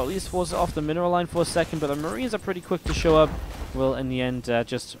mule, or at least force it off the mineral line for a second, but the Marines are pretty quick to show up. Will in the end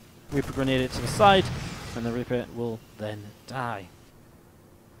just Reaper grenade it to the side, and the Reaper will then die.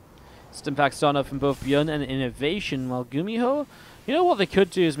 Stimpack starting up from both ByuN and INnoVation, while GuMiho, what they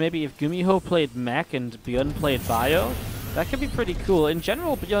could do is maybe if GuMiho played mech and ByuN played bio, that could be pretty cool. In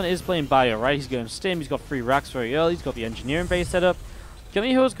general, ByuN is playing bio, right? He's going stim, he's got 3 racks very early, he's got the engineering base set up.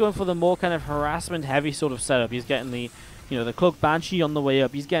 GuMiho is going for the more kind of harassment heavy sort of setup. He's getting the, the Cloak Banshee on the way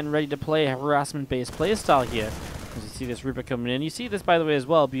up. He's getting ready to play a harassment based playstyle here. As you see this Reaper coming in. You see this, by the way, as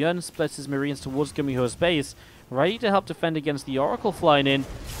well. ByuN splits his Marines towards GuMiho's base, ready to help defend against the Oracle flying in.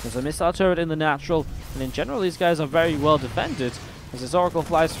 There's a missile turret in the natural, and in general these guys are very well defended as this Oracle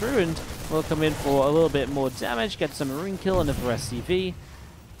flies through and will come in for a little bit more damage, get some Marine kill, another SCV.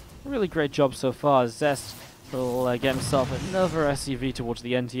 A really great job so far. Zest will get himself another SCV towards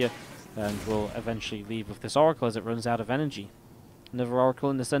the end here, and will eventually leave with this Oracle as it runs out of energy. Another Oracle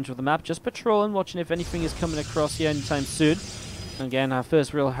in the center of the map, just patrolling, watching if anything is coming across here anytime soon. Again, our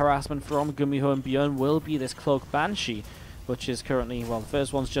first real harassment from GuMiho and ByuN will be this Cloak Banshee, which is currently, well, the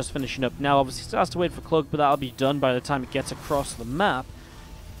first one's just finishing up now. Obviously, still has to wait for Cloak, but that'll be done by the time it gets across the map.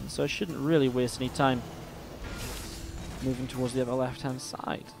 And so it shouldn't really waste any time moving towards the other left-hand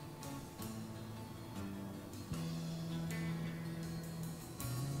side.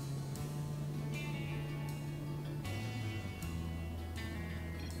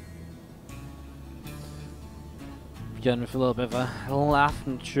 ByuN with a little bit of a laugh,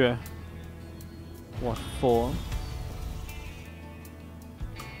 not sure what for.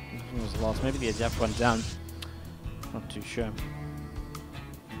 It was lost. Maybe the adept went down. Not too sure.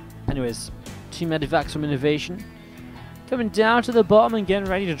 Anyways, team Medivacs from INnoVation coming down to the bottom and getting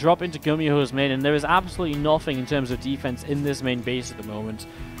ready to drop into GuMiho's main, and there is absolutely nothing in terms of defense in this main base at the moment.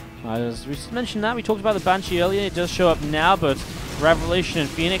 As we mentioned that, we talked about the Banshee earlier. It does show up now, but Revelation and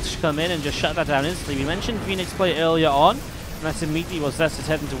Phoenix come in and just shut that down instantly. We mentioned Phoenix play earlier on, and that's immediately what Zest is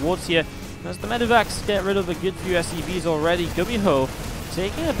heading towards here. As the Medivacs get rid of a good few SCVs already, GuMiho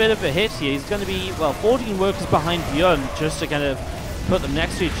taking a bit of a hit here. He's going to be, well, 14 workers behind ByuN just to kind of put them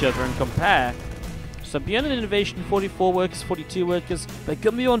next to each other and compare. So ByuN and INnoVation, 44 workers, 42 workers, but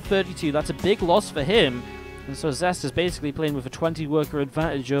GuMiho on 32. That's a big loss for him. And so Zest is basically playing with a 20 worker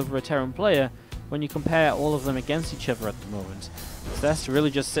advantage over a Terran player when you compare all of them against each other at the moment. Zest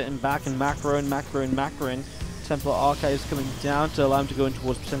really just sitting back and macroing. Templar Archives coming down to allow him to go in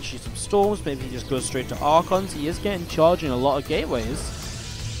towards potentially some storms. Maybe he just goes straight to Archons. He is getting charged in a lot of gateways.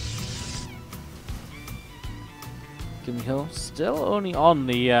 GuMiho still only on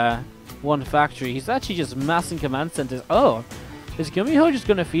the one factory. He's actually just massing command centers. Oh, is GuMiho just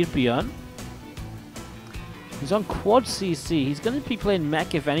going to feed ByuN? He's on quad CC. He's going to be playing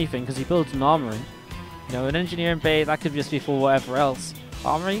mech if anything because he builds an armory. An engineering bay, that could just be for whatever else.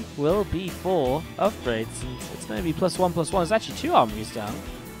 Armory will be for upgrades. And it's going to be +1/+1. It's actually 2 armories down.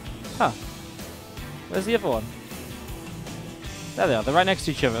 Huh. Where's the other one? There they are. They're right next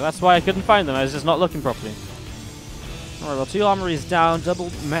to each other. That's why I couldn't find them. I was just not looking properly. Alright, well, 2 armories down.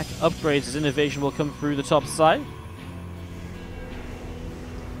 Double mech upgrades as INnoVation will come through the top side.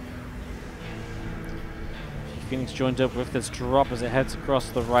 Phoenix joined up with this drop as it heads across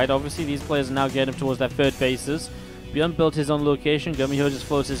to the right. Obviously, these players are now getting towards their third bases. ByuN built his own location. GuMiho just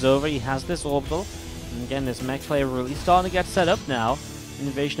floats his over. He has this orbital. And again, this mech player really starting to get set up now.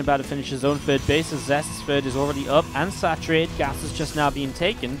 INnoVation about to finish his own third base. As Zest's third is already up and saturated. Gas is just now being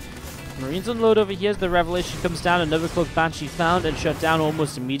taken. Marines unload over here as the Revelation comes down. Another Cloaked Banshee found and shut down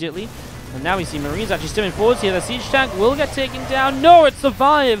almost immediately. And now we see Marines actually stimming forwards here. The siege tank will get taken down. No, it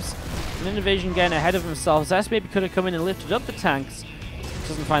survives! An INnoVation getting ahead of himself. Zest maybe could have come in and lifted up the tanks.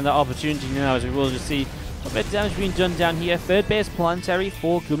 Doesn't find that opportunity now, as we will just see a bit of damage being done down here. Third base planetary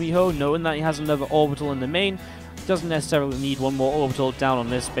for GuMiho, knowing that he has another orbital in the main. Doesn't necessarily need one more orbital down on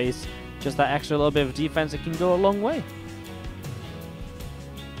this base. Just that extra little bit of defense, it can go a long way.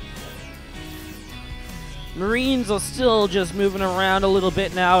 Marines are still just moving around a little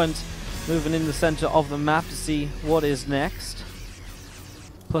bit now and moving in the center of the map to see what is next.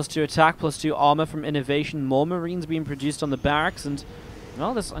 +2 attack, +2 armor from INnoVation. More Marines being produced on the barracks, and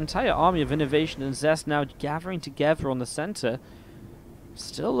well, this entire army of INnoVation and Zest now gathering together on the center.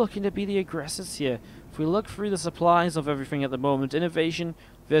 Still looking to be the aggressors here. If we look through the supplies of everything at the moment, INnoVation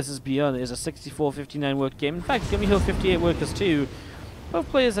versus ByuN is a 64-59 work game. In fact, GuMiho 58 workers too. Both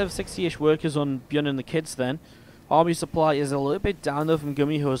players have 60-ish workers on ByuN and the kids then. Army supply is a little bit down though from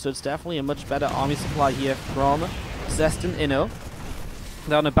GuMiho, so it's definitely a much better army supply here from Zest and Inno.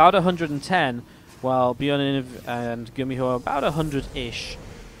 They're on about 110, while ByuN and GuMiho are about 100-ish.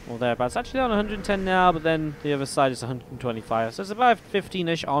 Or thereabouts. Actually, they're on 110 now, but then the other side is 125. So it's about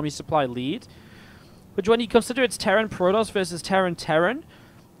 15-ish army supply lead. Which, when you consider it's Terran Protoss versus Terran,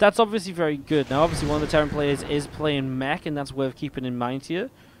 that's obviously very good. Now, obviously, one of the Terran players is playing mech, and that's worth keeping in mind here.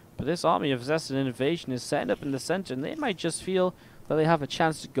 But this army of Zest and INnoVation is setting up in the center, and they might just feel that they have a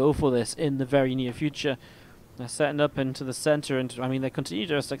chance to go for this in the very near future. They're setting up into the center, and I mean, they continue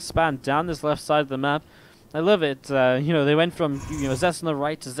to just expand down this left side of the map. I love it. You know, they went from Zest on the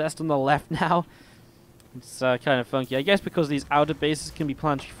right to Zest on the left now. It's kind of funky. I guess because these outer bases can be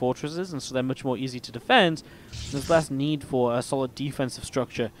planetary fortresses, and so they're much more easy to defend. There's less need for a solid defensive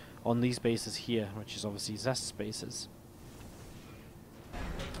structure on these bases here, which is obviously Zest's bases.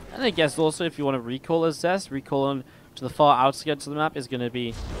 And I guess also if you want to recall as Zest, recalling to the far outskirts of the map is going to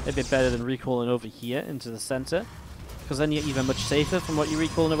be a bit better than recalling over here into the center, because then you're either much safer from what you're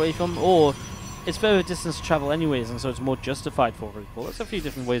recalling away from, or it's further distance to travel anyways, and so it's more justified for recall. There's a few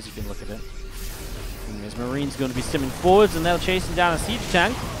different ways you can look at it. And there's Marines going to be stimming forwards, and they're chasing down a siege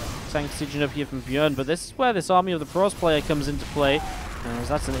tank. Tank sieging up here from ByuN, but this is where this army of the Protoss player comes into play, as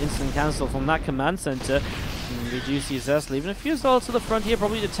that's an instant cancel from that command center. And we do see Zest leaving a few soldiers to the front here,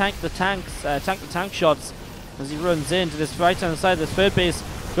 probably to tank the tank shots as he runs into this right-hand side of this third base.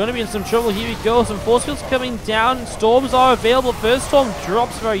 Going to be in some trouble. Here we go. Some force fields coming down. Storms are available. First storm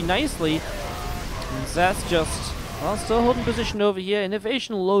drops very nicely. And Zest just, well, still holding position over here.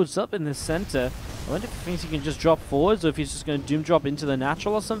 INnoVation loads up in the center. I wonder if he thinks he can just drop forwards, or if he's just going to doom drop into the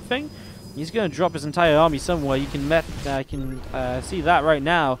natural or something. He's going to drop his entire army somewhere. You can see that right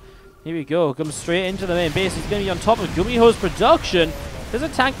now. Here we go. Comes straight into the main base. He's going to be on top of GuMiho's production. There's a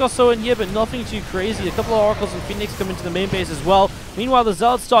tank or so in here, but nothing too crazy. A couple of Oracles and Phoenix come into the main base as well. Meanwhile, the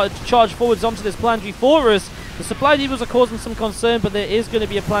Zealots started to charge forwards onto this planetary fortress. The supply depots are causing some concern, but there is going to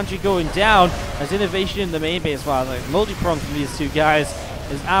be a planetary going down as INnoVation in the main base. Wow, the multi-pronged from these two guys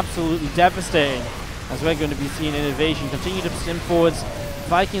is absolutely devastating, as we're going to be seeing INnoVation continue to stim forwards.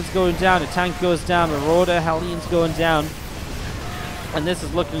 Vikings going down, a tank goes down, Marauder, Hellions going down. And this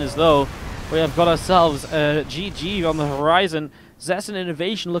is looking as though we have got ourselves a GG on the horizon. Zest and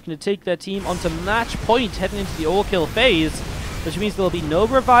INnoVation looking to take their team onto match point heading into the all-kill phase, which means there will be no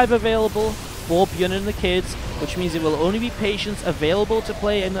revive available for ByuN and the kids, which means it will only be Patience available to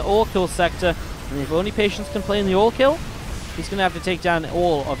play in the all-kill sector. And if only Patience can play in the all-kill, he's going to have to take down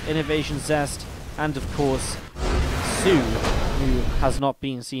all of INnoVation, Zest, and of course, soO, who has not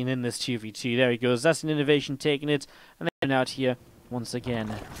been seen in this 2v2. There he goes, Zest and INnoVation taking it, and they're out here once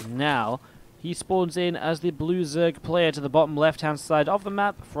again. Now, he spawns in as the blue Zerg player to the bottom left-hand side of the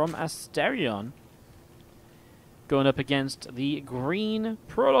map from Asterion. Going up against the green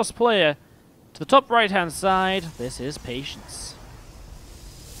Protoss player to the top right-hand side. This is Patience.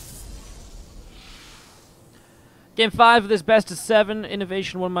 Game 5 of this best of 7.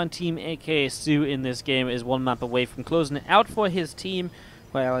 INnoVation one-man team, aka soO, in this game is one map away from closing it out for his team,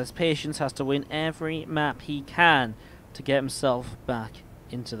 whereas Patience has to win every map he can to get himself back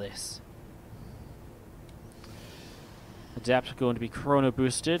into this. Adept going to be chrono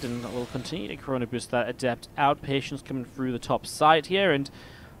boosted, and will continue to chrono boost that Adept out. Patience coming through the top side here, and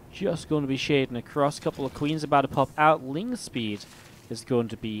just going to be shading across. A couple of Queens about to pop out. Ling speed is going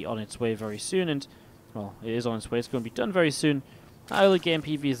to be on its way very soon, and, well, it is on its way. It's going to be done very soon. Early game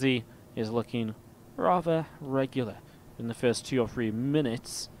PvZ is looking rather regular in the first 2 or 3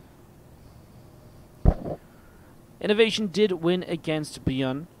 minutes. INnoVation did win against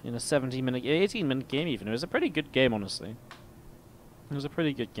ByuN in a 18-minute game even. It was a pretty good game, honestly. It was a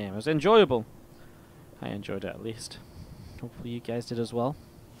pretty good game. It was enjoyable. I enjoyed it, at least. Hopefully you guys did as well.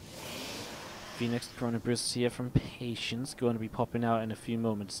 Phoenix Chrono Burst here from Patience, going to be popping out in a few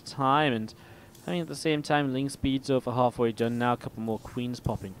moments' time. And I mean, at the same time, Ling Speed's over halfway done now. A couple more Queens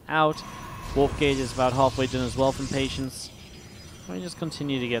popping out. Warp Gauge is about halfway done as well from Patience. Let me just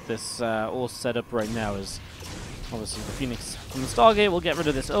continue to get this all set up right now, as obviously the Phoenix from the Stargate will get rid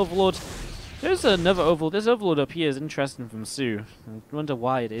of this Overlord. There's another Overlord. This Overlord up here is interesting from soO. I wonder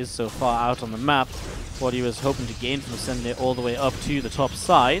why it is so far out on the map. What he was hoping to gain from sending it all the way up to the top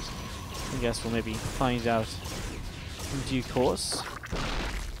side. I guess we'll maybe find out in due course.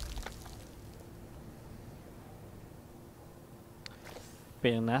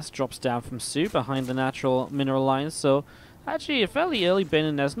 Bane Nest drops down from soO behind the natural mineral lines, so actually a fairly early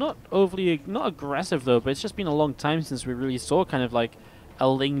Bane Nest, not aggressive though, but it's just been a long time since we really saw kind of like a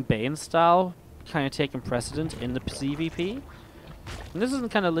Ling Bane style kind of taking precedent in the CVP. And this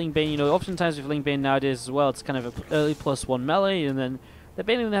isn't kind of Ling Bane, you know, oftentimes with Ling Bane nowadays as well, it's kind of an early +1 melee, and then the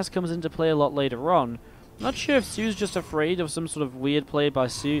Bane Nest comes into play a lot later on. I'm not sure if soO's just afraid of some sort of weird play by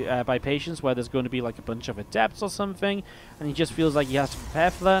by Patience, where there's going to be like a bunch of Adepts or something, and he just feels like he has to prepare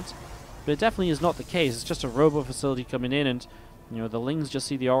for that. But it definitely is not the case. It's just a robo facility coming in, and you know, the Lings just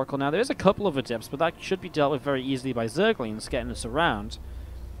see the Oracle now. There is a couple of Adepts, but that should be dealt with very easily by Zerglings getting us around.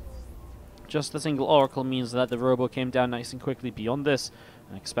 Just the single Oracle means that the robo came down nice and quickly beyond this.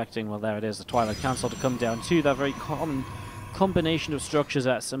 I'm expecting, well, there it is, the Twilight Council to come down too. That very common combination of structures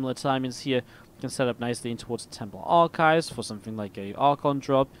at similar timings here can set up nicely in towards the Temple Archives for something like a Archon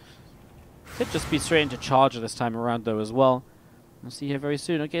drop. Could just be straight into Charger this time around though as well. We'll see here very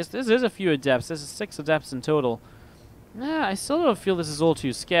soon. Okay, so this is a few Adepts. This is 6 Adepts in total. Yeah, I still don't feel this is all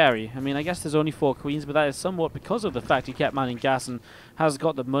too scary. I mean, I guess there's only 4 Queens, but that is somewhat because of the fact he kept mining gas and has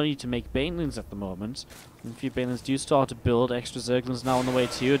got the money to make Banelings at the moment. And a few Banelings do start to build. Extra Zerglings now on the way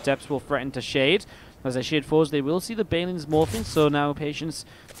too. Adepts will threaten to shade. As they shade forwards, they will see the Banelings morphing, so now Patience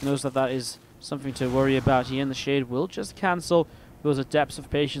knows that that is something to worry about here, and the shade will just cancel. Those Adepts of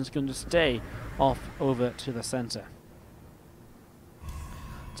Patience going to stay off over to the center.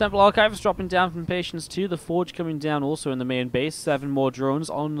 Temple Archives dropping down from Patience too. The Forge coming down also in the main base. 7 more drones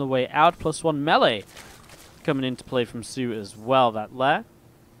on the way out, +1 melee coming into play from soO as well. That lair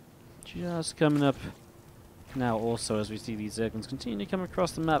just coming up now also as we see these Zerglings continue to come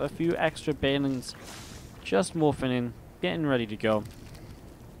across the map. A few extra Banelings just morphing in, getting ready to go.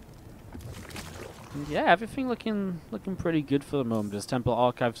 And yeah, everything looking pretty good for the moment as Temple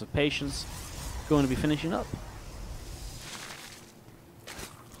Archives of Patience going to be finishing up.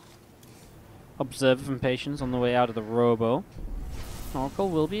 Observer from Patience on the way out of the robo. Oracle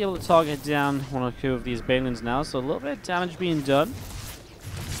will be able to target down 1 or 2 of these Banelings now, so a little bit of damage being done.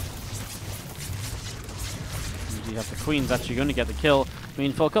 And you have the Queens actually going to get the kill. I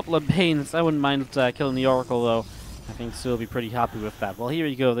mean, for a couple of Banes, I wouldn't mind killing the Oracle though. I think soO will be pretty happy with that. Well, here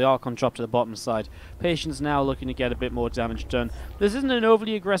we go. The Archon dropped to the bottom side. Patience now looking to get a bit more damage done. This isn't an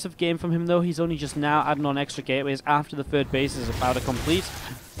overly aggressive game from him, though. He's only just now adding on extra gateways after the 3rd base is about to complete.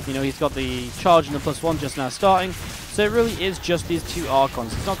 You know, he's got the charge and the +1 just now starting. So it really is just these 2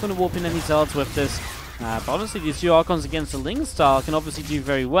 Archons. He's not going to warp in any Zealots with this. But honestly, these 2 Archons against the Ling style can obviously do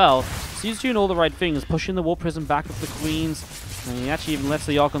very well. So he's doing all the right things, pushing the Warp Prism back with the Queens. And he actually even lets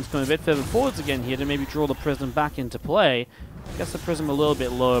the Archons come a bit further forwards again here to maybe draw the Prism back into play. Gets the Prism a little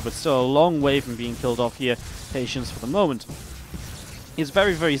bit lower, but still a long way from being killed off here. Patience for the moment. He's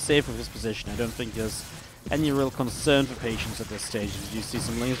very, very safe with his position. I don't think there's any real concern for Patience at this stage. As you see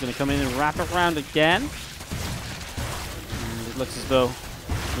some Lings going to come in and wrap around again. And it looks as though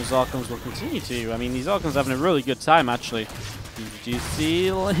those Archons will continue to. I mean, these Archons are having a really good time, actually. Do you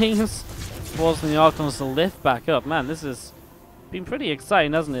see Lings forcing the Archons to lift back up? Man, this has been pretty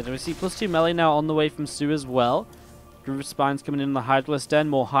exciting, hasn't it? We see +2 melee now on the way from soO as well. Groove Spines coming in the Hydralisk Den.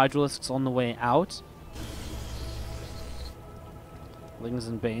 More Hydralisks on the way out. Lings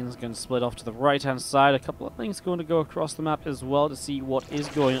and Banes going to split off to the right-hand side. A couple of things going to go across the map as well to see what is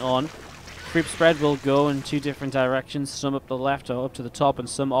going on. Creep Spread will go in 2 different directions. Some up the left or up to the top, and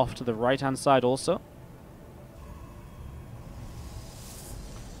some off to the right-hand side also.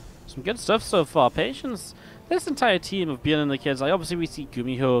 Some good stuff so far. Patience, this entire team of ByuN and the kids, obviously we see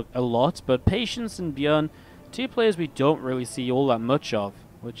GuMiho a lot, but Patience and ByuN, two players we don't really see all that much of,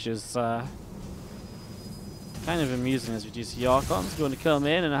 which is kind of amusing as we do see Archon's going to come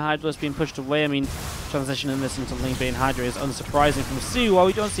in and a Hydra's being pushed away. I mean, transitioning this into lane bane Hydra is unsurprising from soO. While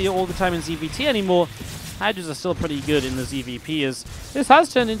we don't see it all the time in ZVT anymore, Hydras are still pretty good in the ZVP, as this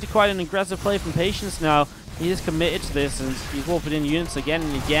has turned into quite an aggressive play from Patience now. He is committed to this, and he's warping in units again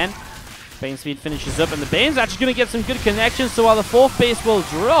and again. Bane speed finishes up, and the Bane's actually going to get some good connections, so while the 4th base will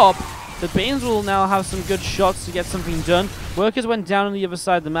drop, the Banes will now have some good shots to get something done. Workers went down on the other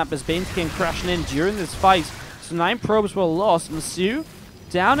side of the map as Banes came crashing in during this fight. So 9 probes were lost, and soO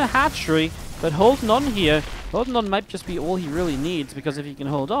down a hatchery, but holding on here. Holding on might just be all he really needs, because if he can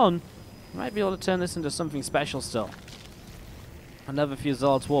hold on, he might be able to turn this into something special still. Another few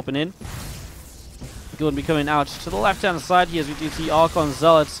Zealots warping in. Going to be coming out to the left-hand side here as we do see Archon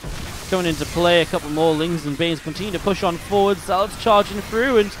Zealots coming into play. A couple more Lings and Banes continue to push on forward. Zealots charging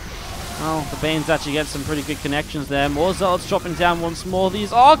through, and well, the Banes actually get some pretty good connections there. More Zealots dropping down once more.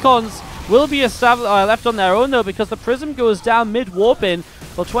 These Archons will be left on their own though, because the Prism goes down mid-warp-in.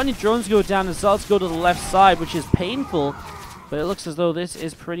 Well, 20 drones go down and Zealots go to the left side, which is painful. But it looks as though this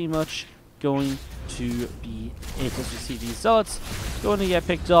is pretty much going to be it as we see these Zealots going to get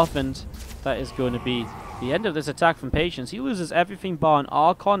picked off, and that is going to be the end of this attack from Patience. He loses everything bar an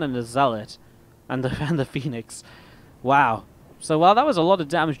Archon and a Zealot and the Phoenix. Wow. So while that was a lot of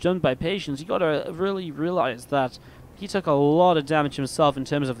damage done by Patience, you got to really realize that he took a lot of damage himself in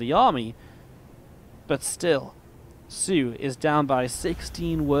terms of the army. But still, soO is down by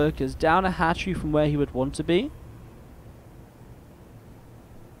 16 workers, down a hatchery from where he would want to be.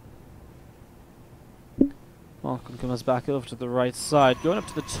 Malcolm comes back over to the right side. Going up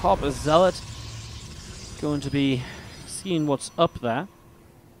to the top, a Zealot. Going to be seeing what's up there.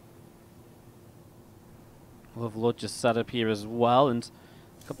 Lovelord just set up here as well, and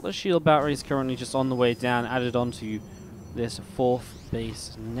a couple of shield batteries currently just on the way down, added onto this 4th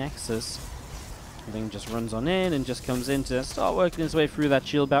base Nexus. I think just runs on in and just comes in to start working his way through that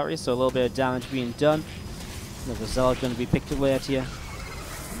shield battery, so a little bit of damage being done. Another Zealot going to be picked away at here.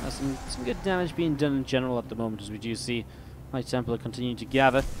 Some good damage being done in general at the moment, as we do see High Templar continuing to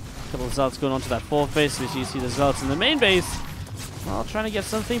gather. A couple of Zealots going on to that 4th base, as you see the Zealots in the main base. Well, trying to get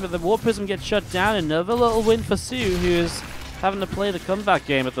something, but the Warp Prism gets shut down. Another little win for soO, who is having to play the comeback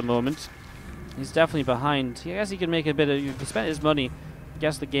game at the moment. He's definitely behind. I guess he can make a bit of... He spent his money. I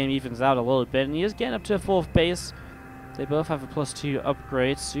guess the game evens out a little bit, and he is getting up to a 4th base. They both have a +2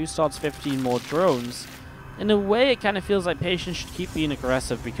 upgrade. soO starts 15 more drones. In a way, it kind of feels like Patience should keep being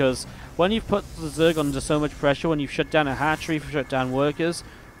aggressive, because when you've put the Zerg under so much pressure, when you've shut down a hatchery, shut down workers,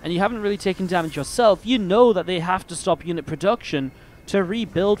 and you haven't really taken damage yourself, you know that they have to stop unit production to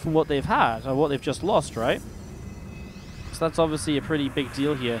rebuild from what they've had, or what they've just lost, right? So that's obviously a pretty big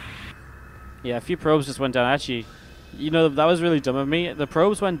deal here. Yeah, a few probes just went down. Actually, you know, that was really dumb of me. The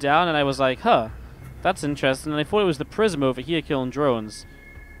probes went down, and I was like, huh, that's interesting. And I thought it was the Prism over here killing drones.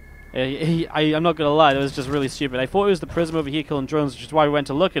 I'm not going to lie, that was just really stupid. I thought it was the Prism over here killing drones, which is why we went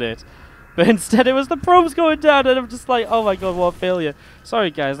to look at it. But instead it was the probes going down, and I'm just like, oh my god, what a failure.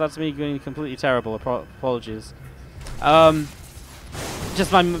 Sorry guys, that's me going completely terrible. Apologies.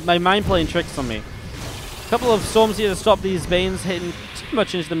 Just my mind playing tricks on me. A couple of storms here to stop these Banes hitting too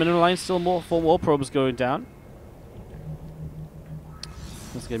much into the mineral line. Still more 4 wall probes going down.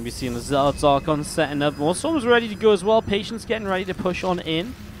 It's going to be seeing the Zealots Archon setting up. More storms ready to go as well. Patience getting ready to push on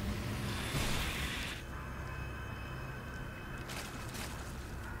in.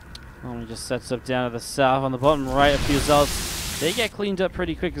 He just sets up down to the south on the bottom right. A few Zealots, they get cleaned up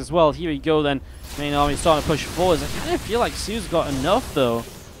pretty quick as well. Here we go then. Main army starting to push forwards. I kind of feel like soO's got enough though.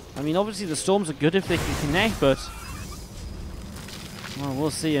 I mean, obviously the storms are good if they can connect, but well, we'll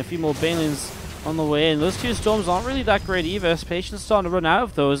see. A few more Banelings on the way in. Those 2 storms aren't really that great either. Patience starting to run out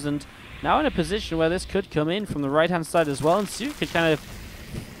of those, and now in a position where this could come in from the right-hand side as well, and soO could kind of,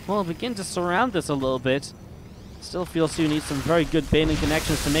 well, begin to surround this a little bit. Still feel soO needs some very good Baneling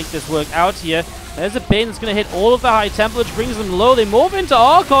connections to make this work out here. There's a Bane that's going to hit all of the High Templar, which brings them low. They move into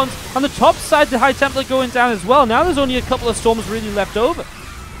Archons. On the top side, the High Templar going down as well. Now there's only a couple of storms really left over,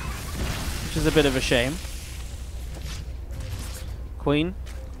 which is a bit of a shame. Queen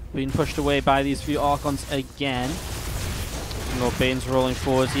being pushed away by these few Archons again. More Banes rolling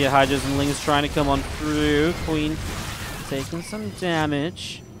forwards here. Hydras and Lings trying to come on through. Queen taking some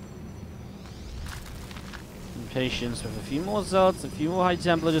damage. Patience with a few more Zealots, a few more High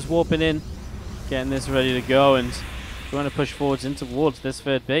Templar just warping in, getting this ready to go, and trying to push forwards in towards this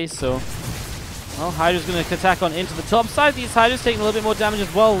 3rd base. So Well, Hydra's going to attack on into the top side. These Hydras taking a little bit more damage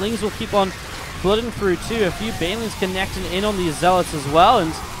as well. Lings will keep on flooding through too. A few Banelings connecting in on these Zealots as well.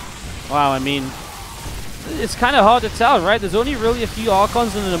 And wow, I mean, it's kind of hard to tell, right? There's only really a few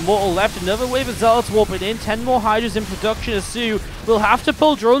Archons and an Immortal left. Another wave of Zealots warping in. 10 more Hydras in production as soO will have to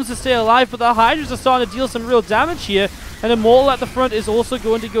pull drones to stay alive, but the Hydras are starting to deal some real damage here. And Immortal at the front is also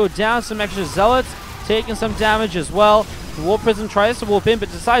going to go down. Some extra Zealots taking some damage as well. The Warp Prism tries to warp in, but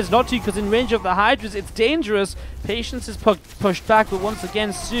decides not to because in range of the Hydras, it's dangerous. Patience is pushed back, but once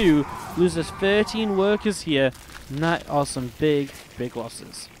again, soO loses 13 workers here. And that are some big, big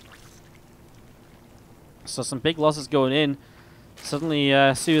losses. So some big losses going in. Suddenly,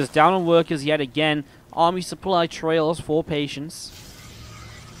 soO is down on workers yet again. Army supply trails for Patience.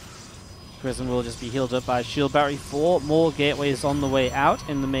 Prism will just be healed up by Shield Battery 4. More gateways on the way out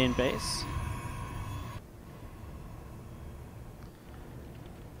in the main base.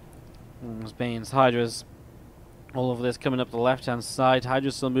 Banes, Hydras, all of this coming up the left-hand side.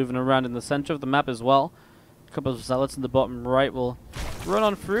 Hydra's still moving around in the center of the map as well. A couple of Zealots in the bottom right will run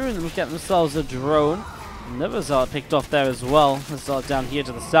on through and then get themselves a drone. Another Zealot picked off there as well. A Zealot down here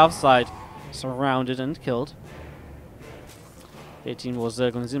to the south side, surrounded and killed. 18 more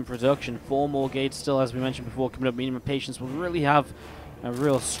Zerglings in production. 4 more gates still, as we mentioned before, coming up. Medium Patience will really have a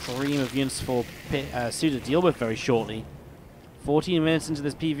real stream of units for soO to deal with very shortly. 14 minutes into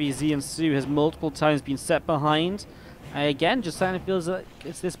this PvZ and soO has multiple times been set behind. Again, just kind of feels like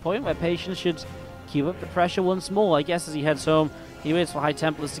it's this point where Patience should keep up the pressure once more. I guess as he heads home, he waits for High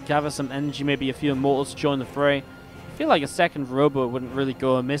Templars to gather some energy, maybe a few Immortals to join the fray. I feel like a second Robo wouldn't really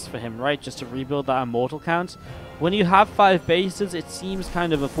go amiss for him, right? Just to rebuild that Immortal count. When you have 5 bases, it seems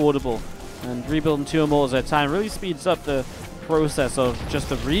kind of affordable. And rebuilding 2 Immortals at a time really speeds up the process of just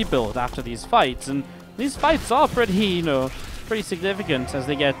the rebuild after these fights. And these fights are pretty, you know, pretty significant as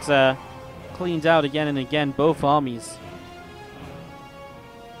they get cleaned out again and again, both armies.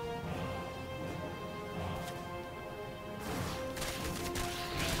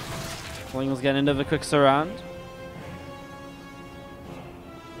 Ling's getting another quick surround.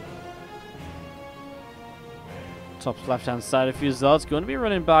 Top left-hand side, a few Zealots going to be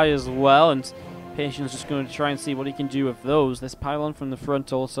running by as well, and Patience just going to try and see what he can do with those. This pylon from the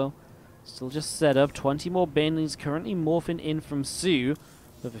front also still just set up. 20 more Banelings currently morphing in from soO,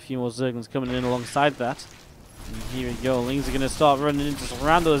 with a few more Zerglings coming in alongside that. And here we go, Lings are going to start running in to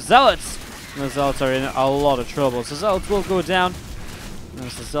surround those Zealots. And the Zealots are in a lot of trouble. So Zealots will go down. And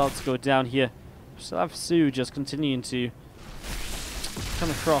as the Zealots go down here, still have soO just continuing to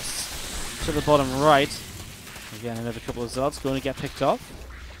come across to the bottom right. Again, another couple of Zealots going to get picked off.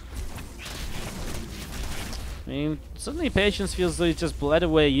 I mean, suddenly Patience feels like he's just bled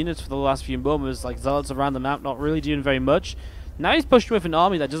away units for the last few moments, like Zealots around the map not really doing very much. Now he's pushed with an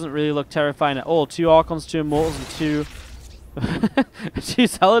army that doesn't really look terrifying at all. 2 Archons, 2 Immortals, and 2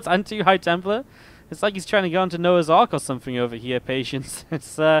 Zealots and 2 High Templar. It's like he's trying to go into Noah's Ark or something over here, Patience.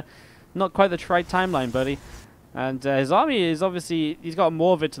 It's not quite the right timeline, buddy. And his army is obviously, he's got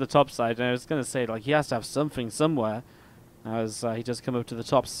more of it to the top side. And I was going to say, like, he has to have something somewhere as he does come up to the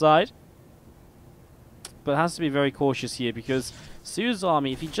top side. But has to be very cautious here because soO's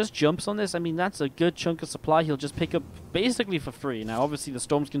army, if he just jumps on this, I mean, that's a good chunk of supply he'll just pick up basically for free. Now, obviously, the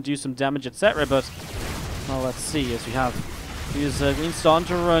Storms can do some damage, etc., but, well, let's see as we have Zerglings starting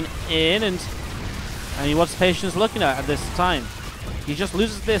to run in, and I mean, what's Patience looking at this time? He just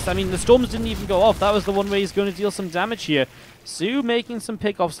loses this. I mean, the Storms didn't even go off. That was the one way he's going to deal some damage here. soO making some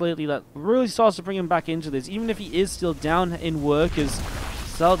pickoffs lately that really starts to bring him back into this, even if he is still down in workers.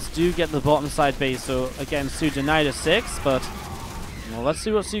 Zealots do get the bottom side base, so again, soO denied a 6, but well, let's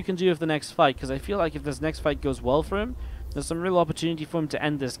see what soO can do with the next fight, because I feel like if this next fight goes well for him, there's some real opportunity for him to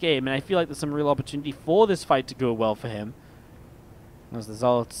end this game, and I feel like there's some real opportunity for this fight to go well for him. As the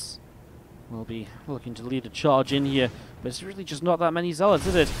Zealots will be looking to lead a charge in here, but it's really just not that many Zealots,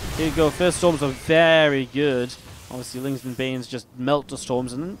 is it? Here we go, first Storms are very good. Obviously, Lings and Banes just melt the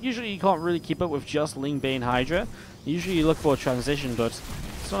Storms, and usually you can't really keep up with just Ling, Bane, Hydra. Usually you look for a transition, but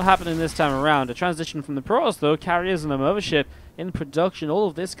it's not happening this time around. A transition from the Protoss, though, carriers and a mothership in production, all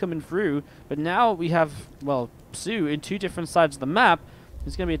of this coming through. But now we have, well, soO in 2 different sides of the map.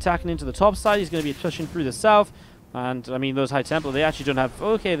 He's going to be attacking into the top side. He's going to be pushing through the south. And, I mean, those High Templar, they actually don't have...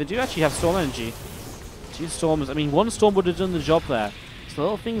 Okay, they do actually have Storm energy. 2 Storms. I mean, 1 Storm would have done the job there. So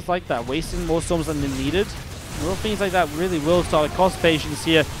little things like that, wasting more Storms than they needed. Little things like that really will start to cost Patience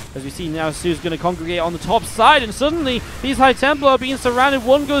here. As we see now, soO's going to congregate on the top side, and suddenly these High Templar are being surrounded.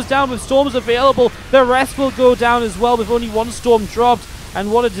 1 goes down with Storms available. The rest will go down as well with only 1 Storm dropped.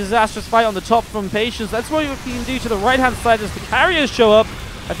 And what a disastrous fight on the top from Patience. That's what we can do to the right-hand side as the carriers show up.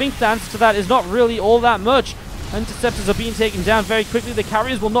 I think the answer to that is not really all that much. Interceptors are being taken down very quickly. The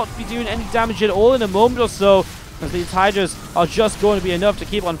carriers will not be doing any damage at all in a moment or so, as these Hydras are just going to be enough to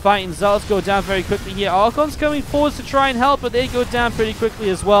keep on fighting. Zealots go down very quickly here. Archon's coming forwards to try and help, but they go down pretty quickly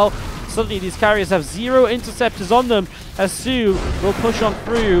as well. Suddenly these carriers have 0 interceptors on them, as soO will push on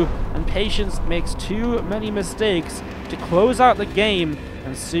through, and Patience makes too many mistakes to close out the game,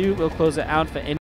 and soO will close it out for